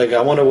 yeah, like,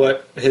 I wonder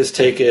what his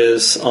take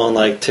is on,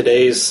 like,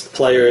 today's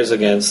players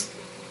against,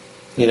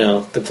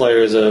 the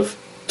players of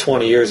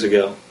 20 years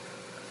ago.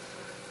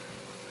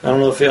 I don't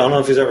know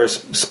if he's ever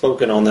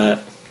spoken on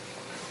that,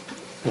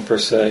 per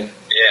se.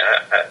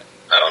 Yeah,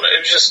 I don't know. It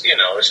was just,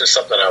 it's just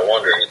something I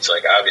wondered. It's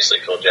like, obviously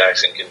Phil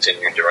Jackson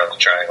continued to run the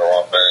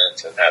triangle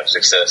offense and have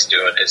success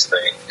doing his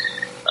thing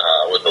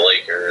with the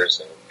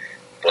Lakers.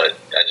 But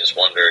I just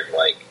wondered,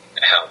 like,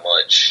 how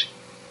much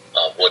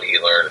of what he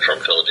learned from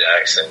Phil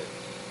Jackson,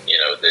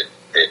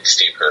 did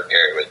Steve Kerr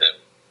carry with him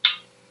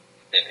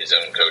in his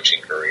own coaching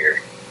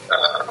career?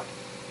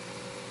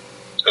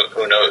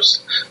 Who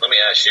knows? Let me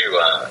ask you.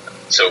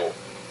 So,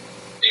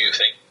 do you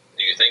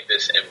think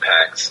this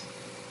impacts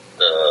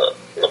the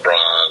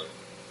LeBron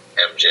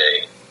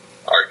MJ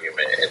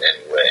argument in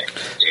any way?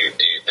 Do you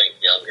think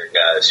younger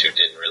guys who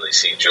didn't really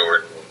see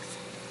Jordan,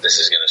 this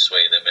is going to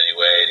sway them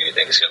anyway? Do you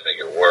think it's going to make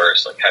it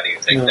worse? Like, how do you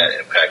think that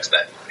impacts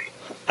that movie?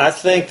 I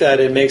think that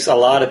it makes a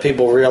lot of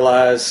people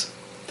realize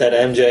that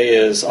MJ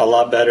is a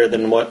lot better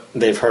than what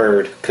they've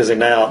heard, because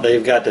now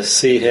they've got to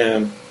see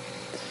him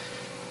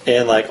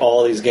in like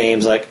all these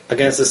games, like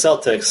against the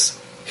Celtics.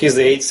 He's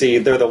the 8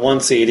 seed, they're the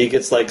 1 seed. He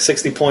gets like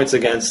 60 points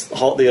against the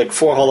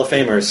 4 Hall of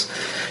Famers,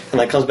 and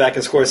like comes back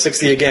and scores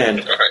 60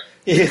 again.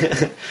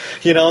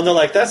 You know, and they're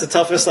like, that's the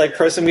toughest like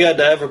person we had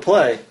to ever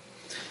play.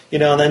 You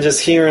know, and then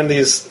just hearing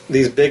these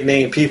big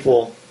name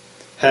people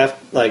have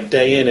like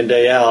day in and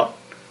day out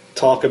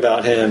talk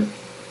about him,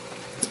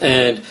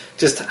 and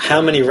just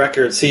how many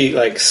records he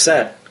like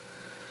set.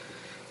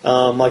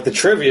 Like the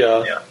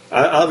trivia, yeah.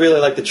 I really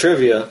like the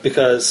trivia,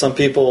 because some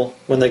people,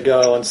 when they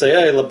go and say,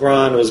 "Hey,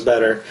 LeBron was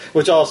better,"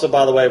 which also,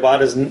 by the way, why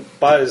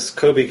is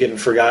Kobe getting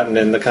forgotten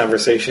in the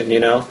conversation?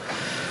 You know,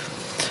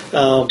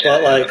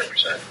 but like,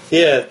 100%.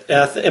 Yeah,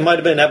 it might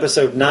have been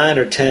episode 9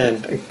 or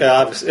 10.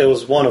 It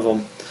was one of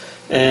them,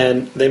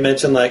 and they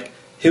mentioned like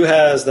who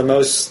has the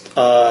most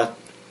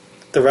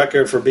the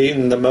record for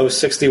beating the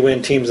most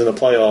 60-win teams in the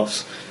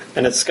playoffs,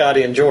 and it's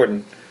Scotty and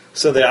Jordan.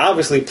 So they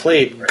obviously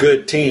played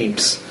good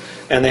teams,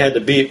 and they had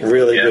to beat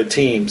really good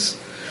teams.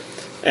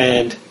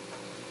 And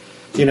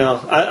you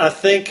know, I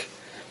think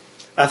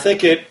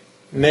it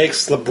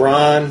makes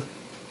LeBron.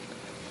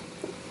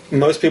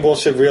 Most people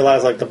should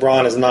realize like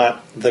LeBron is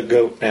not the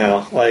GOAT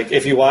now. Like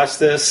if you watch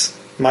this,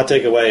 my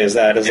takeaway is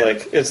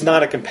like it's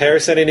not a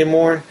comparison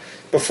anymore.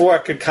 Before I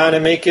could kind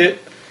of make it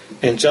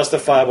and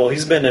justifiable.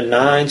 He's been to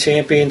 9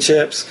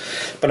 championships,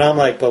 but I'm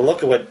like, but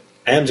look at what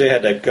MJ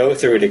had to go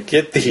through to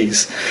get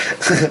these.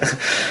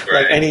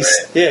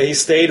 He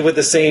stayed with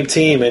the same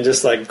team and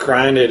just like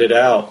grinded it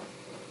out.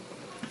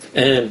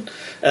 And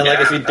like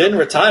if he didn't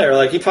retire,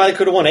 like he probably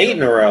could have won 8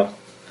 in a row.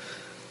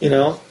 You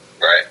know?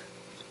 Right.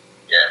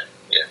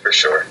 Yeah, for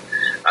sure.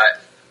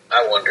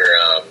 I wonder.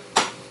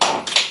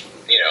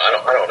 You know, I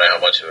don't know how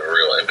much of a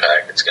real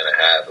impact it's going to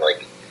have.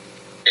 Like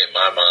in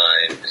my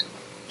mind,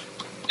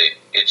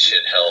 it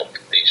should help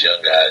these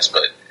young guys,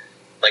 but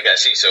like I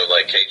see, so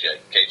like KJ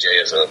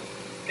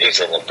he's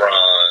a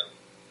LeBron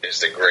is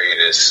the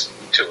greatest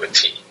to a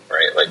T,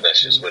 right? Like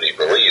that's just what he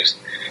believes.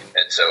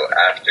 And so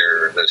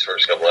after those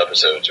first couple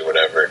episodes or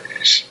whatever,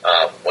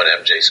 when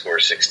MJ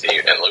scores 60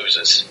 and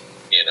loses,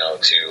 you know,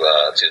 to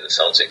the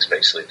Celtics,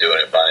 basically doing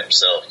it by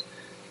himself,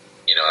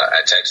 you know,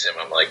 I text him.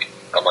 I'm like,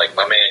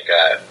 my man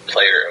got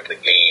player of the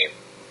game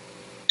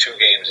 2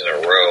 games in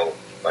a row.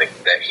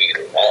 Like that he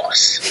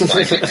lost.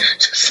 Like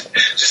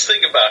just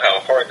think about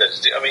how hard that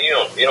is. I mean, you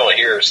don't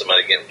hear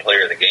somebody getting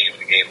player of the game in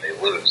the game they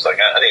lose. Like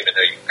I didn't even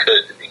know you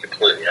could, to be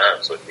completely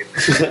honest with you.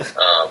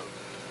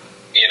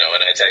 You know,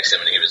 and I texted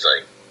him and he was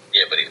like,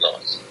 "Yeah, but he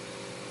lost."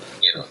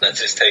 You know, that's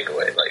his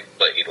takeaway. Like,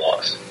 but he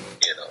lost.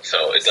 You know,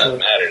 so it doesn't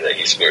matter that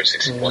he scored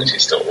 60 points. He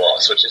still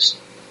lost, which is,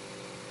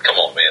 come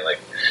on, man. Like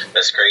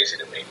that's crazy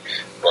to me.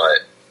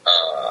 But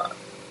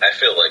I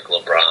feel like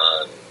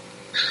LeBron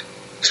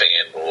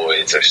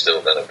fanboys are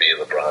still going to be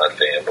LeBron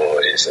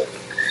fanboys,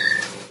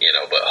 and you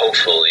know, but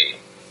hopefully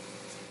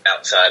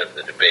outside of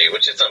the debate,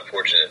 which it's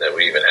unfortunate that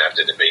we even have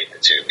to debate the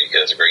two,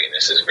 because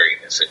greatness is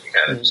greatness and you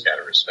kind of just got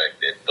to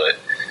respect it, but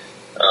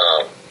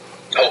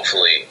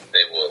hopefully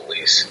they will at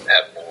least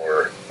have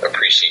more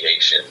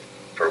appreciation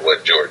for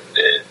what Jordan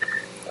did,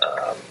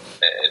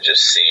 and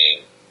just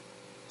seeing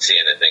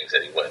the things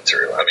that he went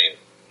through. I mean,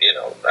 you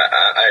know,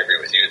 I agree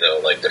with you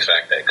though, like the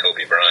fact that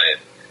Kobe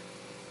Bryant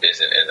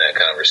isn't in that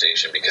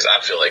conversation, because I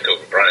feel like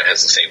Kobe Bryant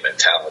has the same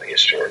mentality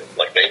as Jordan.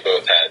 Like they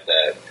both had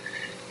that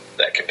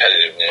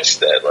competitiveness,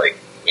 that like,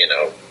 you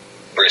know,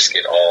 risk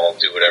it all,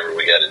 do whatever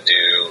we got to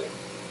do,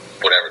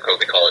 whatever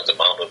Kobe called it, the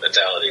Mamba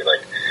mentality.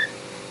 Like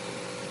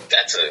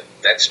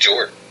that's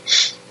Jordan.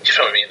 You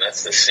know what I mean?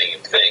 That's the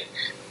same thing.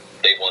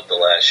 They want the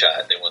last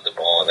shot. They want the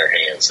ball in their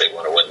hands. They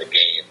want to win the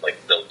game.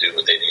 Like they'll do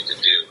what they need to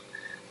do.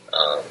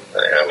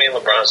 I mean,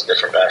 LeBron's a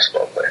different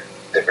basketball player,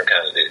 different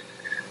kind of dude.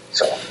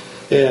 So.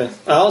 Yeah,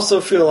 I also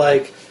feel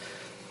like,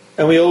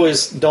 and we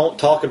always don't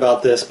talk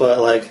about this, but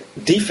like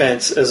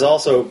defense is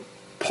also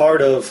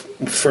part of,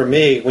 for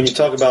me, when you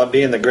talk about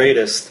being the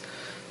greatest,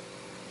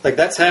 like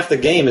that's half the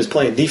game is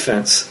playing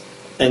defense.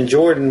 And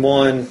Jordan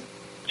won.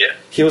 Yeah.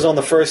 He was on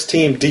the first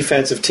team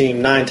defensive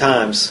team 9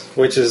 times,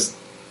 which is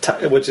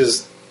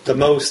the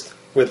most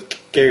with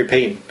Gary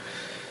Payton.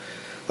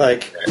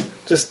 Like,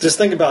 just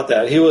think about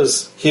that. He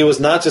was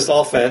not just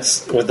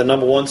offense with the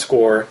number 1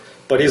 scorer,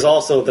 but he's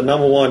also the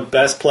number 1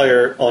 best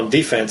player on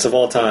defense of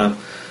all time.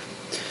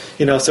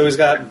 You know, so he's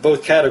got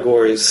both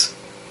categories.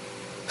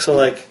 So,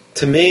 like,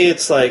 to me,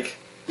 it's like,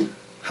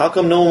 how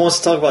come no one wants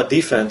to talk about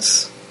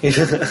defense?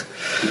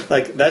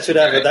 Like, that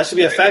should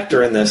be a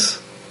factor in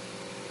this.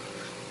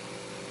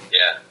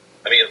 Yeah.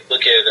 I mean,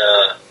 look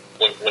at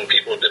when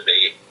people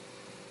debate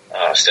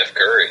Steph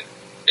Curry,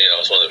 you know,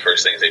 it's one of the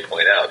first things they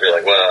point out. They're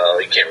like, well,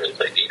 he can't really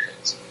play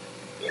defense.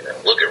 You know,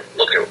 look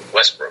at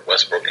Westbrook.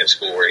 Westbrook can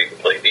score, he can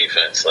play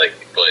defense. Like,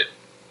 but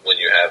when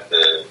you have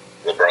the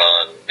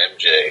LeBron,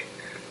 MJ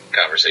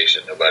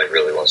conversation. Nobody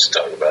really wants to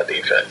talk about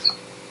defense.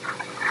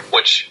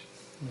 Which,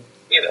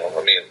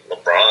 I mean,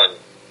 LeBron,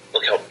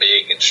 look how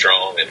big and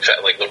strong and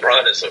fat. Like,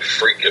 LeBron is a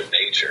freak of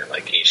nature.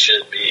 Like, he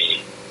should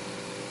be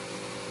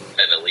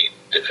an elite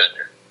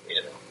defender,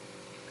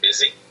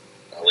 Is he?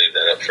 I'll leave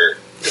that up for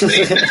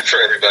debate, for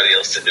everybody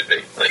else to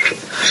debate. Like,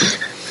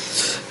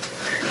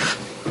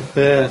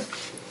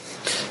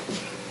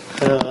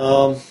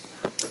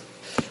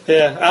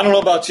 yeah, I don't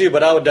know about you,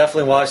 but I would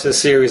definitely watch this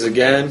series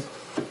again.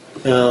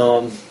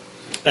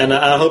 And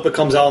I hope it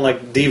comes out on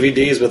like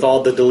DVDs with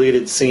all the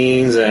deleted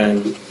scenes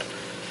and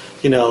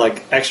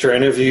like extra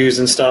interviews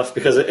and stuff,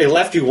 because it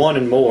left you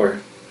wanting more.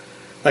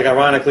 Like,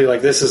 ironically,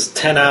 like, this is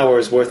 10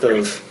 hours worth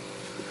of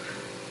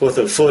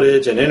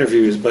footage and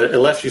interviews, but it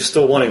left you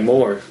still wanting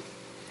more.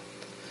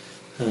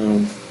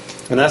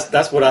 And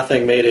that's what I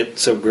think made it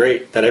so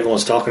great, that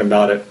everyone's talking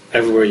about it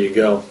everywhere you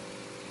go.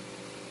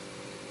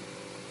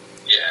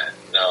 Yeah,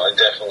 no, it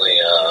definitely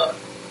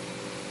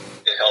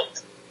it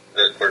helped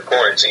that we're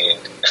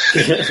quarantined.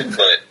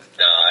 But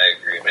no, I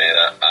agree, man.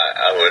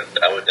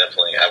 I would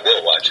definitely, I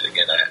will watch it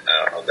again.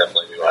 I'll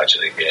definitely be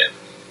watching it again.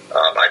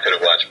 I could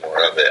have watched more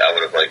of it. I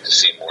would have liked to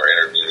see more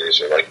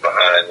interviews or like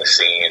behind the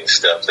scenes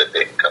stuff that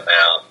didn't come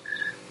out.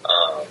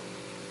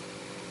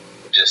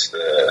 Just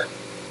the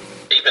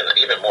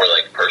even more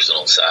like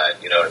personal side,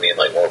 you know what I mean?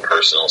 Like more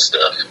personal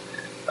stuff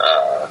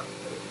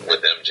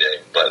with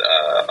MJ. But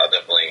I'll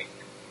definitely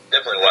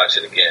watch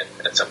it again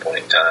at some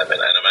point in time,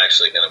 and I'm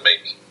actually gonna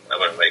make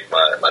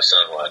my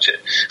son watch it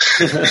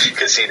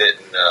because he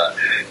didn't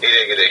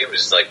get it. He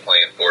was like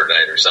playing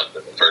Fortnite or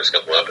something the first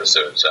couple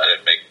episodes, so I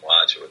didn't make him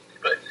watch it with me.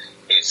 But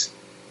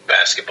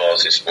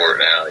basketball's his sport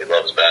now. He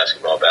loves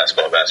basketball,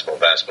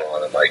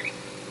 and I'm like,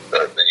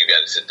 then you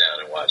got to sit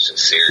down and watch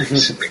this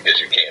series because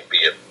you can't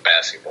be a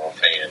basketball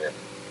fan and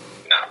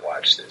not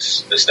watch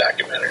this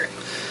documentary.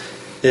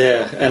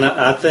 Yeah, and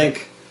I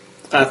think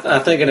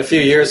in a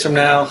few years from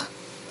now,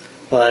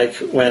 like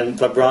when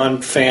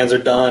LeBron fans are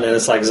done and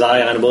it's like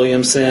Zion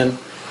Williamson,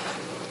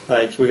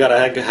 like we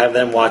gotta have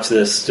them watch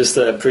this just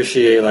to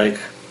appreciate like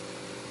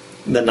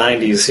the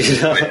 '90s,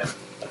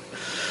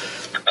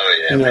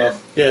 Oh yeah, man.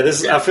 Yeah.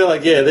 This I feel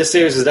like this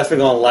series is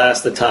definitely gonna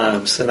last the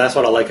times, and that's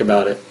what I like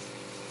about it.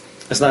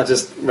 It's not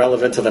just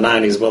relevant to the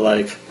 '90s, but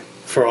like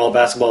for all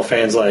basketball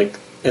fans, like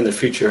in the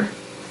future.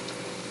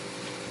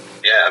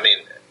 Yeah, I mean,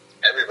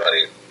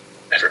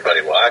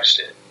 everybody watched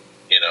it.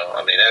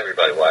 I mean,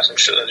 everybody watched it. I'm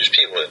sure there's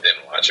people that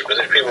didn't watch it, but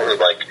there's people who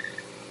like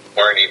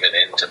weren't even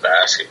into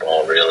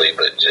basketball really,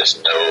 but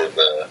just know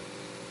the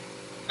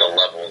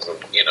levels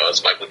of,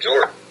 it's Michael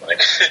Jordan,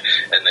 like,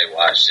 and they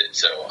watched it.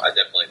 So I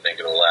definitely think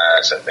it'll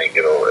last. I think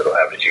it'll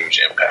have a huge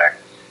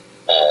impact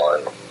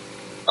on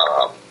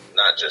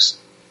not just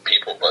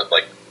people, but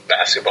like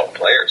basketball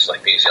players,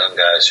 like these young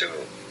guys who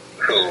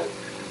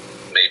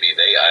maybe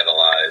they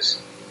idolize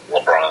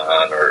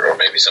LeBron or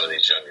maybe some of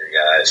these younger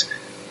guys.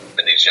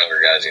 And these younger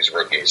guys, these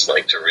rookies,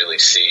 like to really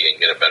see and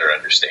get a better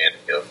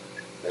understanding of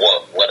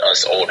what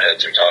us old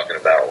heads are talking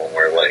about when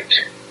we're like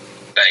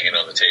banging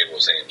on the table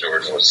saying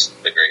Jordan was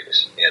the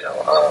greatest,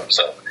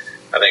 So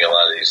I think a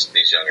lot of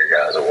these younger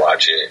guys will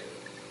watch it,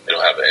 and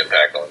it'll have an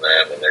impact on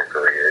them and their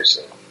careers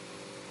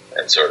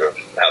and sort of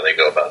how they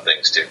go about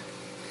things too.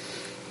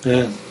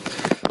 Yeah.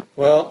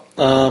 Well,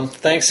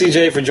 thanks,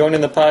 CJ, for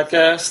joining the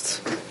podcast.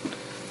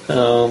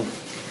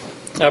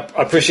 I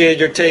appreciate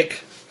your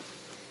take.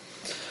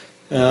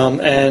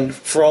 And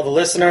for all the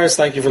listeners,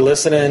 thank you for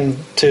listening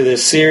to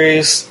this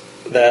series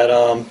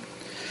that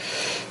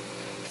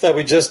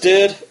we just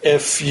did.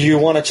 If you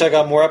want to check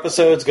out more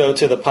episodes, go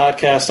to the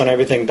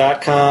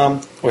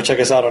podcastoneverything.com or check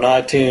us out on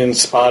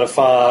iTunes,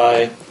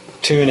 Spotify,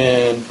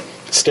 TuneIn,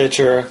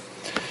 Stitcher.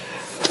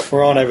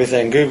 We're on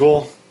everything,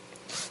 Google,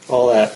 all that.